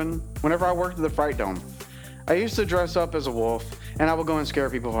 2007, whenever I worked at the Fright Dome. I used to dress up as a wolf, and I would go and scare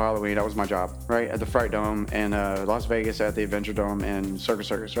people for Halloween. That was my job, right? At the Fright Dome and Las Vegas at the Adventure Dome and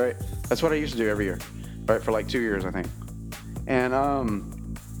Circus, right? That's what I used to do every year, right? For like 2 years, I think. And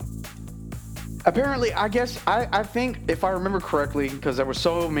apparently, I think if I remember correctly, because there were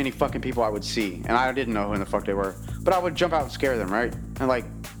so many fucking people I would see, and I didn't know who in the fuck they were, but I would jump out and scare them, right? And like,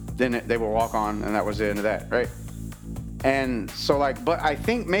 then they would walk on, and that was the end of that, right? And so like, but I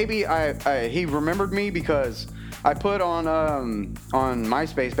think maybe he remembered me because I put on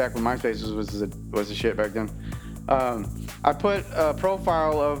MySpace, back when MySpace was the shit back then. I put a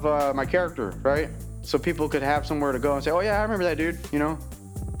profile of my character, right? So people could have somewhere to go and say, oh yeah, I remember that dude, you know?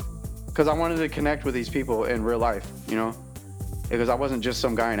 Because I wanted to connect with these people in real life, you know? Because I wasn't just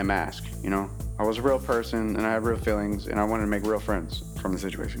some guy in a mask, you know? I was a real person, and I had real feelings, and I wanted to make real friends from the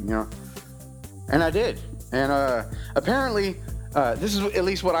situation, you know? And I did. And apparently, this is at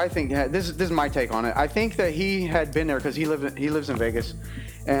least what I think. This is my take on it. I think that he had been there because he lives in Vegas,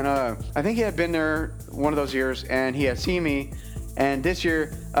 and I think he had been there one of those years, and he had seen me. And this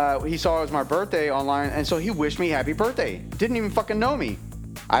year, he saw it was my birthday online, and so he wished me happy birthday. Didn't even fucking know me.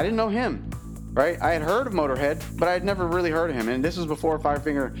 I didn't know him, right? I had heard of Motorhead, but I had never really heard of him. And this was before Five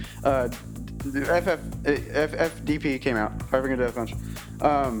Finger FFDP came out, Five Finger Death Punch.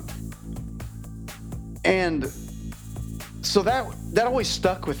 And so that always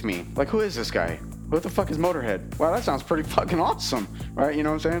stuck with me. Like, who is this guy? What the fuck is Motorhead? Wow, that sounds pretty fucking awesome, right? You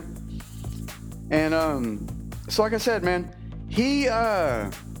know what I'm saying? And so like I said, man, he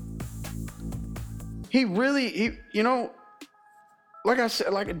really, you know, like I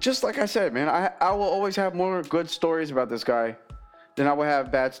said, man, I will always have more good stories about this guy than I will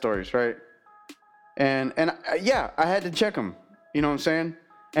have bad stories, right? And yeah, I had to check him, you know what I'm saying?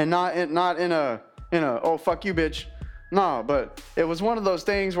 And not in a oh fuck you bitch, no, but it was one of those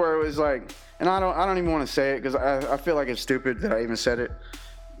things where it was like, and I don't even want to say it because I feel like it's stupid that I even said it,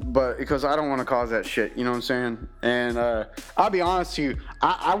 but because I don't want to cause that shit, you know what I'm saying? And I'll be honest to you,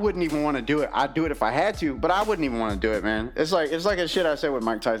 I wouldn't even want to do it. I'd do it if I had to, but I wouldn't even want to do it, man. It's like a shit I said with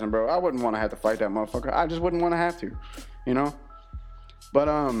Mike Tyson, bro. I wouldn't want to have to fight that motherfucker. I just wouldn't want to have to, you know?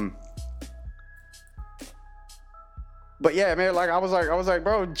 But yeah, man, like I was like,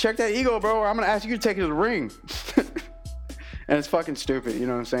 bro, check that ego, bro. I'm gonna ask you to take it to the ring. And it's fucking stupid, you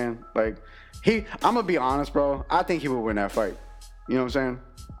know what I'm saying? Like, I'm gonna be honest, bro. I think he would win that fight. You know what I'm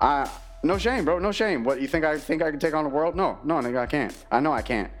saying? No shame, bro. No shame. What, you think I can take on the world? No, nigga, I can't. I know I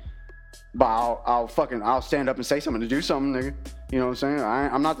can't. But I'll stand up and say something to do something, nigga. You know what I'm saying?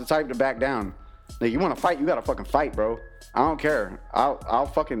 I'm not the type to back down. Like, you want to fight, you gotta fucking fight, bro. I don't care. I'll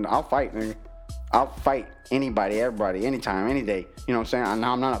fight, nigga. I'll fight anybody, everybody, anytime, any day. You know what I'm saying?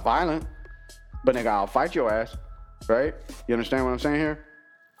 Now, I'm not violent, but nigga, I'll fight your ass, right? You understand what I'm saying here?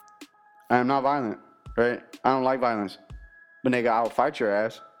 I am not violent, right? I don't like violence, but nigga, I'll fight your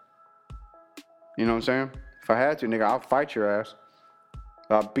ass. You know what I'm saying? If I had to, nigga, I'll fight your ass.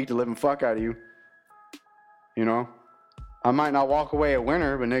 I'll beat the living fuck out of you. You know? I might not walk away a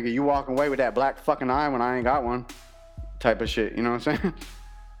winner, but nigga, you walking away with that black fucking eye when I ain't got one. Type of shit, you know what I'm saying?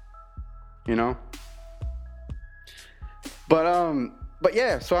 You know? But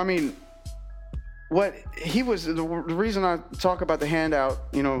yeah, so I mean, what he was, the reason I talk about the handout,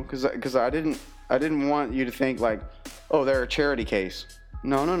 you know, because I didn't want you to think like, oh, they're a charity case.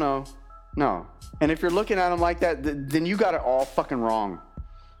 No. No. And if you're looking at them like that, then you got it all fucking wrong.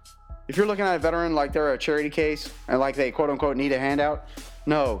 If you're looking at a veteran like they're a charity case and like they quote unquote need a handout,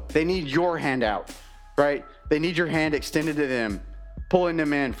 no, they need your handout, right? They need your hand extended to them, pulling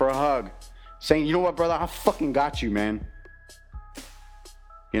them in for a hug, saying, you know what, brother, I fucking got you, man.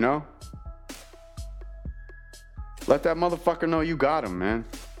 You know? Let that motherfucker know you got him, man.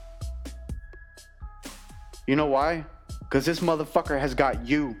 You know why? Because this motherfucker has got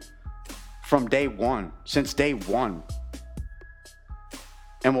you from day one, since day one.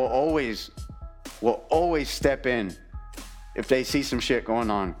 And will always step in if they see some shit going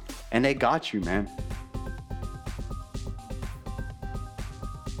on. And they got you, man.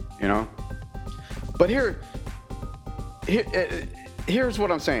 You know? But here's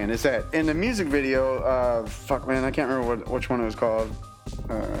what I'm saying, is that in the music video, fuck man, I can't remember which one it was called.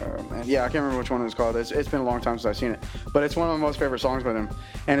 Yeah, I can't remember which one it was called. It's been a long time since I've seen it, but it's one of my most favorite songs by them.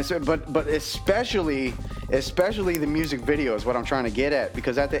 And it's but especially the music video is what I'm trying to get at,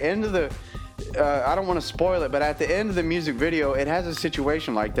 because at the end of the I don't want to spoil it, but at the end of the music video, it has a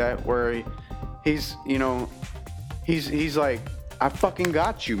situation like that where he's like, I fucking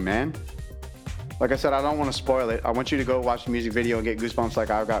got you, man. Like I said, I don't want to spoil it. I want you to go watch the music video and get goosebumps like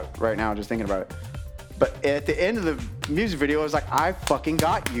I've got right now just thinking about it. But at the end of the music video, it's like, I fucking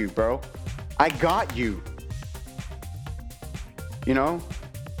got you, bro. I got you. You know?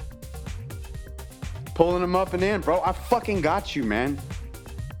 Pulling them up and in, bro. I fucking got you, man.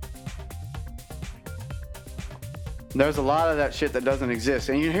 There's a lot of that shit that doesn't exist.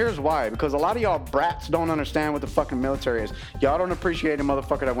 And here's why. Because a lot of y'all brats don't understand what the fucking military is. Y'all don't appreciate a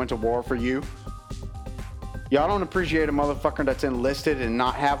motherfucker that went to war for you. Y'all don't appreciate a motherfucker that's enlisted and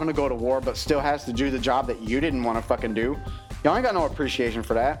not having to go to war, but still has to do the job that you didn't want to fucking do. Y'all ain't got no appreciation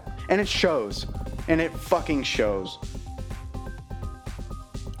for that. And it shows. And it fucking shows.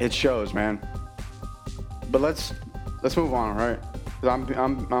 It shows, man. But let's move on, right? Because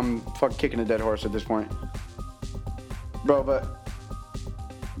I'm fucking kicking a dead horse at this point. Bro, but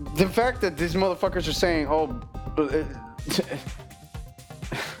the fact that these motherfuckers are saying,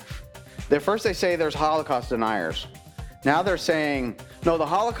 first they say there's Holocaust deniers. Now they're saying, no, the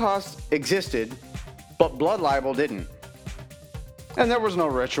Holocaust existed, but blood libel didn't. And there was no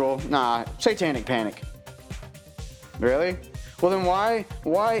ritual. Nah, satanic panic. Really? Well then why,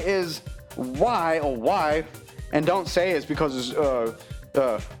 and don't say it's because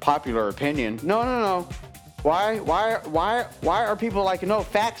it's popular opinion. No. Why are people like, no,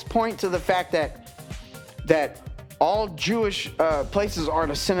 facts point to the fact that all Jewish places are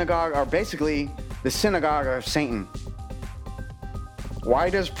the synagogue, are basically the synagogue of Satan. Why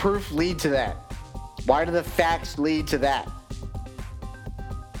does proof lead to that? Why do the facts lead to that?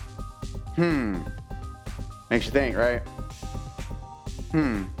 Makes you think, right?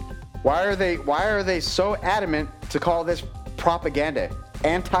 Why are they so adamant to call this propaganda,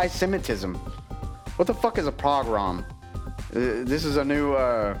 anti-Semitism? What the fuck is a pogrom? This is a new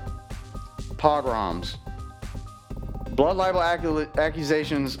pogroms. Blood libel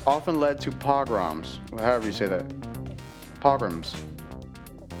accusations often led to pogroms. However you say that. Pogroms.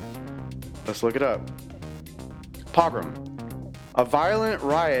 Let's look it up. Pogrom. A violent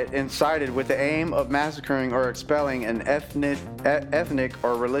riot incited with the aim of massacring or expelling an ethnic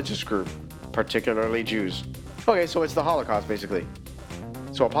or religious group, particularly Jews. Okay, so it's the Holocaust, basically.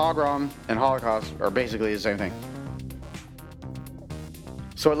 So a pogrom and Holocaust are basically the same thing.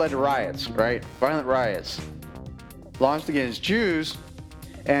 So it led to riots, right? Violent riots. Launched against Jews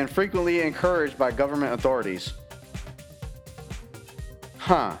and frequently encouraged by government authorities.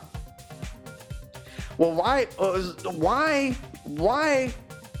 Well, why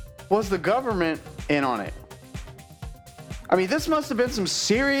was the government in on it? I mean, this must have been some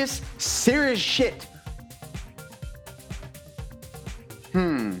serious shit.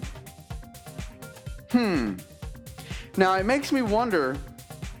 Now it makes me wonder.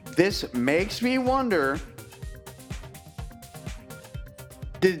 This makes me wonder.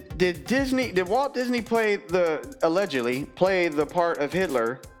 Did Walt Disney allegedly play the part of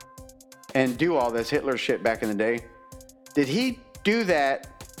Hitler and do all this Hitler shit back in the day? Did he do that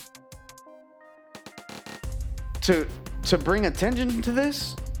to bring attention to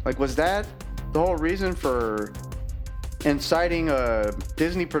this? Like, was that the whole reason for inciting a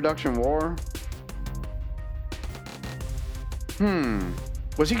Disney production war?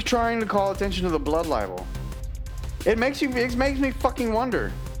 Was he trying to call attention to the blood libel? It makes me fucking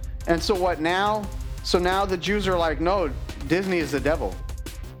wonder. And so what now? So now the Jews are like, no, Disney is the devil.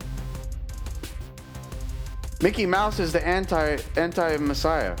 Mickey Mouse is the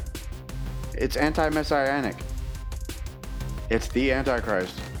anti-messiah. It's anti-messianic. It's the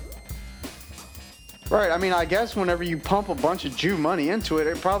Antichrist. Right, I mean, I guess whenever you pump a bunch of Jew money into it,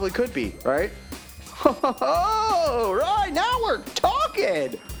 it probably could be, right? Oh, right, now we're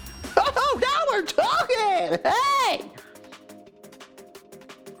talking. Oh, now we're talking. Hey!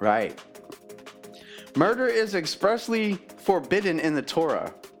 Right. Murder is expressly forbidden in the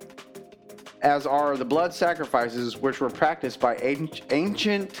Torah, as are the blood sacrifices which were practiced by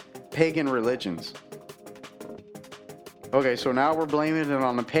ancient pagan religions. Okay, so now we're blaming it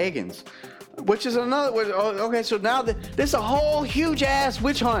on the pagans, which is another. Okay, so now this is a whole huge ass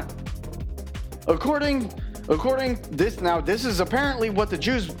witch hunt. According this is apparently what the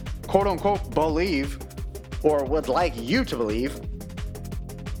Jews, quote unquote, believe, or would like you to believe.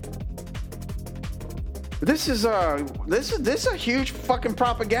 This is a huge fucking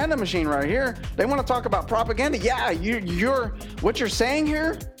propaganda machine right here. They want to talk about propaganda. Yeah, you're what you're saying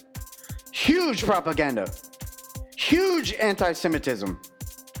here. Huge propaganda. Huge anti-Semitism.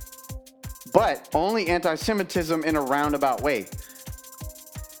 But only anti-Semitism in a roundabout way.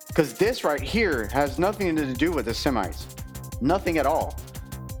 Because this right here has nothing to do with the Semites. Nothing at all.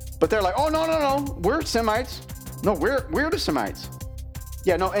 But they're like, oh, no. We're Semites. No, we're the Semites.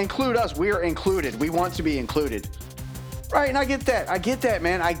 Yeah, no, include us. We are included. We want to be included. Right, and I get that,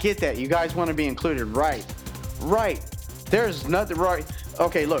 man. I get that. You guys want to be included. Right. There's nothing right.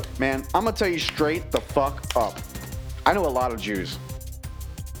 Okay, look, man. I'm going to tell you straight the fuck up. I know a lot of Jews.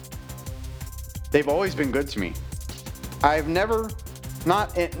 They've always been good to me. I've never,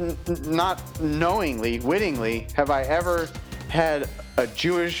 not knowingly, wittingly, have I ever had a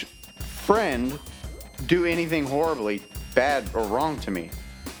Jewish friend do anything horribly bad or wrong to me.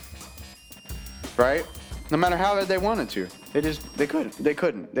 Right? No matter how they wanted to. They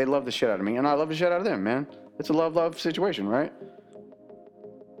couldn't. They love the shit out of me, and I love the shit out of them, man. It's a love situation, right?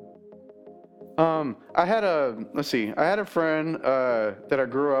 I had a friend that I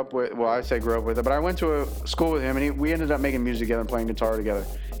grew up with. Well, I say grew up with, but I went to a school with him, and we ended up making music together and playing guitar together.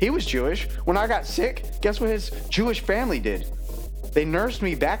 He was Jewish. When I got sick, guess what his Jewish family did? They nursed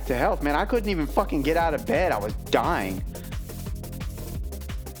me back to health, man. I couldn't even fucking get out of bed. I was dying.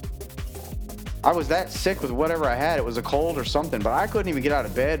 I was that sick with whatever I had. It was a cold or something, but I couldn't even get out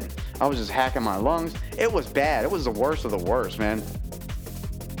of bed. I was just hacking my lungs. It was bad. It was the worst of the worst, man.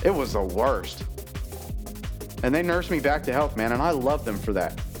 It was the worst. And they nursed me back to health, man, and I love them for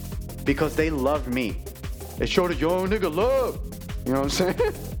that. Because they loved me. They showed a young nigga love. You know what I'm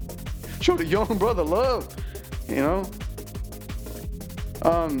saying? Showed a young brother love. You know?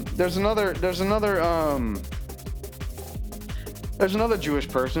 There's another Jewish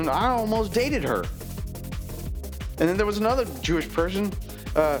person. I almost dated her. And then there was another Jewish person.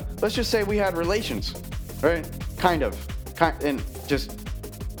 Let's just say we had relations, right?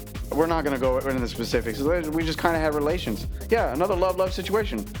 We're not going to go into the specifics. We just kind of had relations. Yeah, another love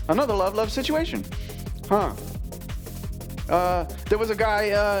situation. Huh. There was a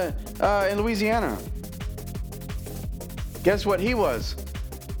guy in Louisiana. Guess what he was?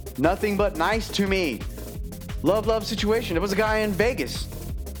 Nothing but nice to me. Love situation. There was a guy in Vegas.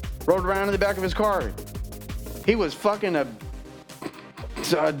 Rode around in the back of his car. He was fucking a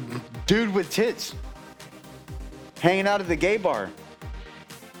dude with tits. Hanging out at the gay bar.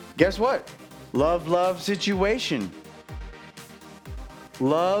 Guess what? Love situation.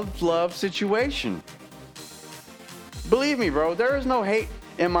 Love situation. Believe me, bro, there is no hate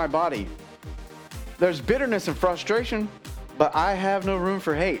in my body. There's bitterness and frustration, but I have no room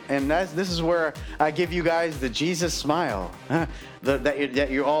for hate. And this is where I give you guys the Jesus smile. that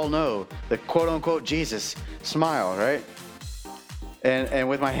you all know. The quote-unquote Jesus smile, right? And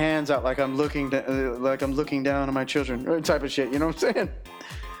with my hands out like I'm looking down on my children, type of shit, you know what I'm saying?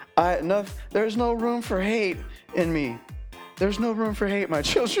 There's no room for hate in me. There's no room for hate, my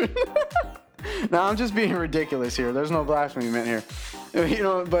children. Now I'm just being ridiculous here. There's no blasphemy meant here, you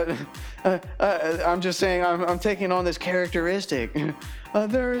know. But I'm just saying I'm taking on this characteristic.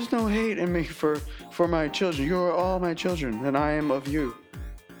 There is no hate in me for my children. You are all my children, and I am of you.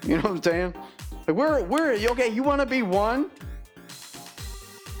 You know what I'm saying? Like we're okay. You want to be one?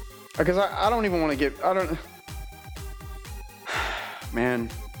 Because I don't even want to get. I don't. Man.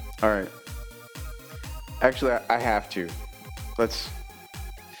 All right. Actually, I have to.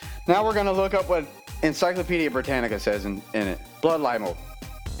 Now we're going to look up what Encyclopedia Britannica says in it. Blood libel.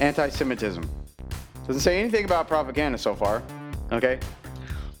 Anti-Semitism. Doesn't say anything about propaganda so far. Okay?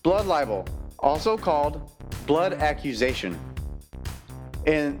 Blood libel. Also called blood accusation.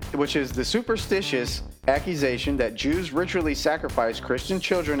 Which is the superstitious accusation that Jews ritually sacrifice Christian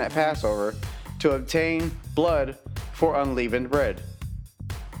children at Passover to obtain blood for unleavened bread.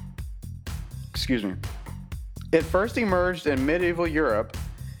 Excuse me. It first emerged in medieval Europe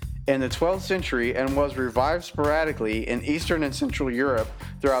in the 12th century and was revived sporadically in Eastern and Central Europe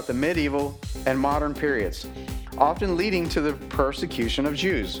throughout the medieval and modern periods, often leading to the persecution of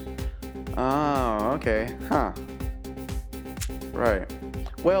Jews. Oh, okay. Huh. Right.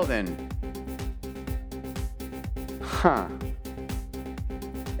 Well then. Huh.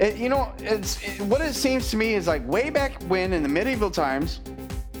 What it seems to me is like way back when in the medieval times,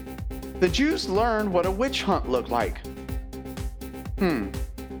 the Jews learned what a witch hunt looked like.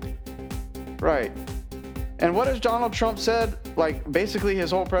 Right. And what has Donald Trump said? Like basically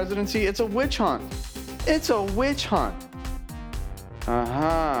his whole presidency, it's a witch hunt. It's a witch hunt.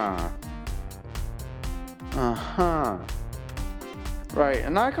 Right.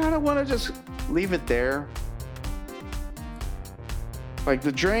 And I kind of want to just leave it there. Like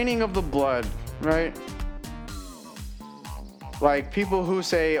the draining of the blood, right? Like people who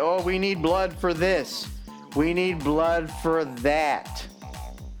say, oh, we need blood for this. We need blood for that.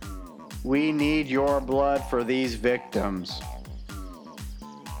 We need your blood for these victims.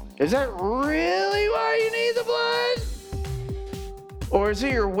 Is that really why you need the blood? Or is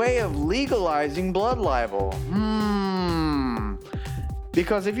it your way of legalizing blood libel?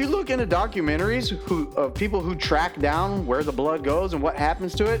 Because if you look into documentaries of people who track down where the blood goes and what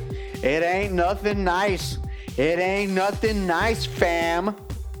happens to it, it ain't nothing nice. It ain't nothing nice, fam.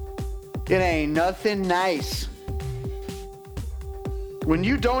 It ain't nothing nice. When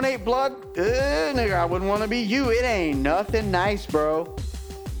you donate blood, nigga, I wouldn't want to be you. It ain't nothing nice, bro.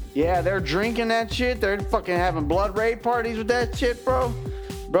 Yeah, they're drinking that shit. They're fucking having blood raid parties with that shit, bro.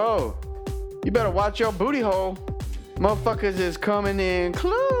 Bro, you better watch your booty hole. Motherfuckers is coming in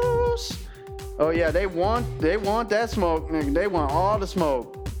close. Oh yeah, they want that smoke, nigga. They want all the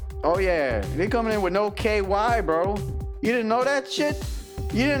smoke. Oh yeah, they coming in with no KY, bro. You didn't know that shit?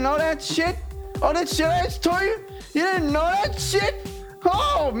 You didn't know that shit? Oh, that shit I just told you? You didn't know that shit?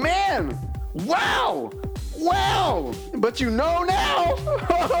 Oh man, wow. But you know now.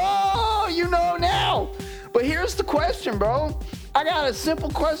 Oh, you know now. But here's the question, bro. I got a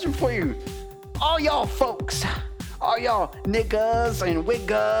simple question for you. All y'all folks. All y'all niggas and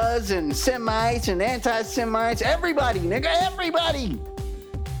wiggas and Semites and anti-Semites, everybody, nigga, everybody.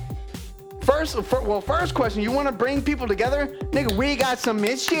 First question, you want to bring people together? Nigga, we got some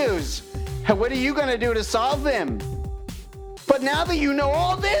issues. What are you going to do to solve them? But now that you know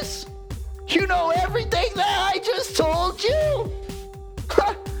all this, you know everything that I just told you.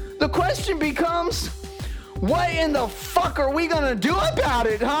 The question becomes, what in the fuck are we going to do about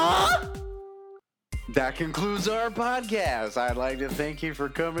it, huh? That concludes our podcast. I'd like to thank you for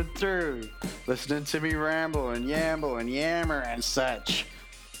coming through, listening to me ramble and yamble and yammer and such.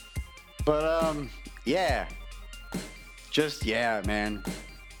 But, yeah. Just, yeah, man.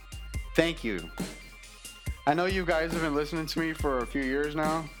 Thank you. I know you guys have been listening to me for a few years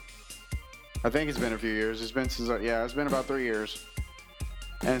now. I think it's been a few years. It's been about 3 years.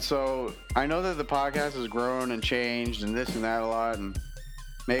 And so, I know that the podcast has grown and changed and this and that a lot, and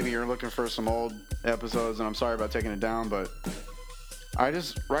maybe you're looking for some old episodes, and I'm sorry about taking it down, but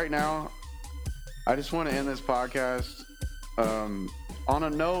right now, I just want to end this podcast on a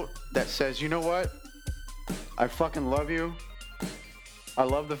note that says, you know what? I fucking love you. I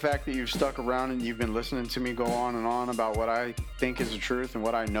love the fact that you've stuck around and you've been listening to me go on and on about what I think is the truth and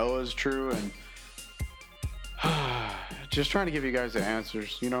what I know is true, and just trying to give you guys the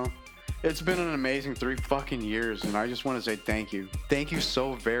answers, you know? It's been an amazing 3 fucking years, and I just want to say thank you. Thank you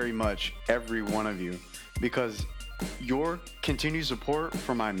so very much, every one of you, because your continued support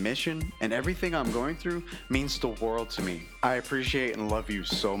for my mission and everything I'm going through means the world to me. I appreciate and love you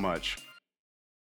so much.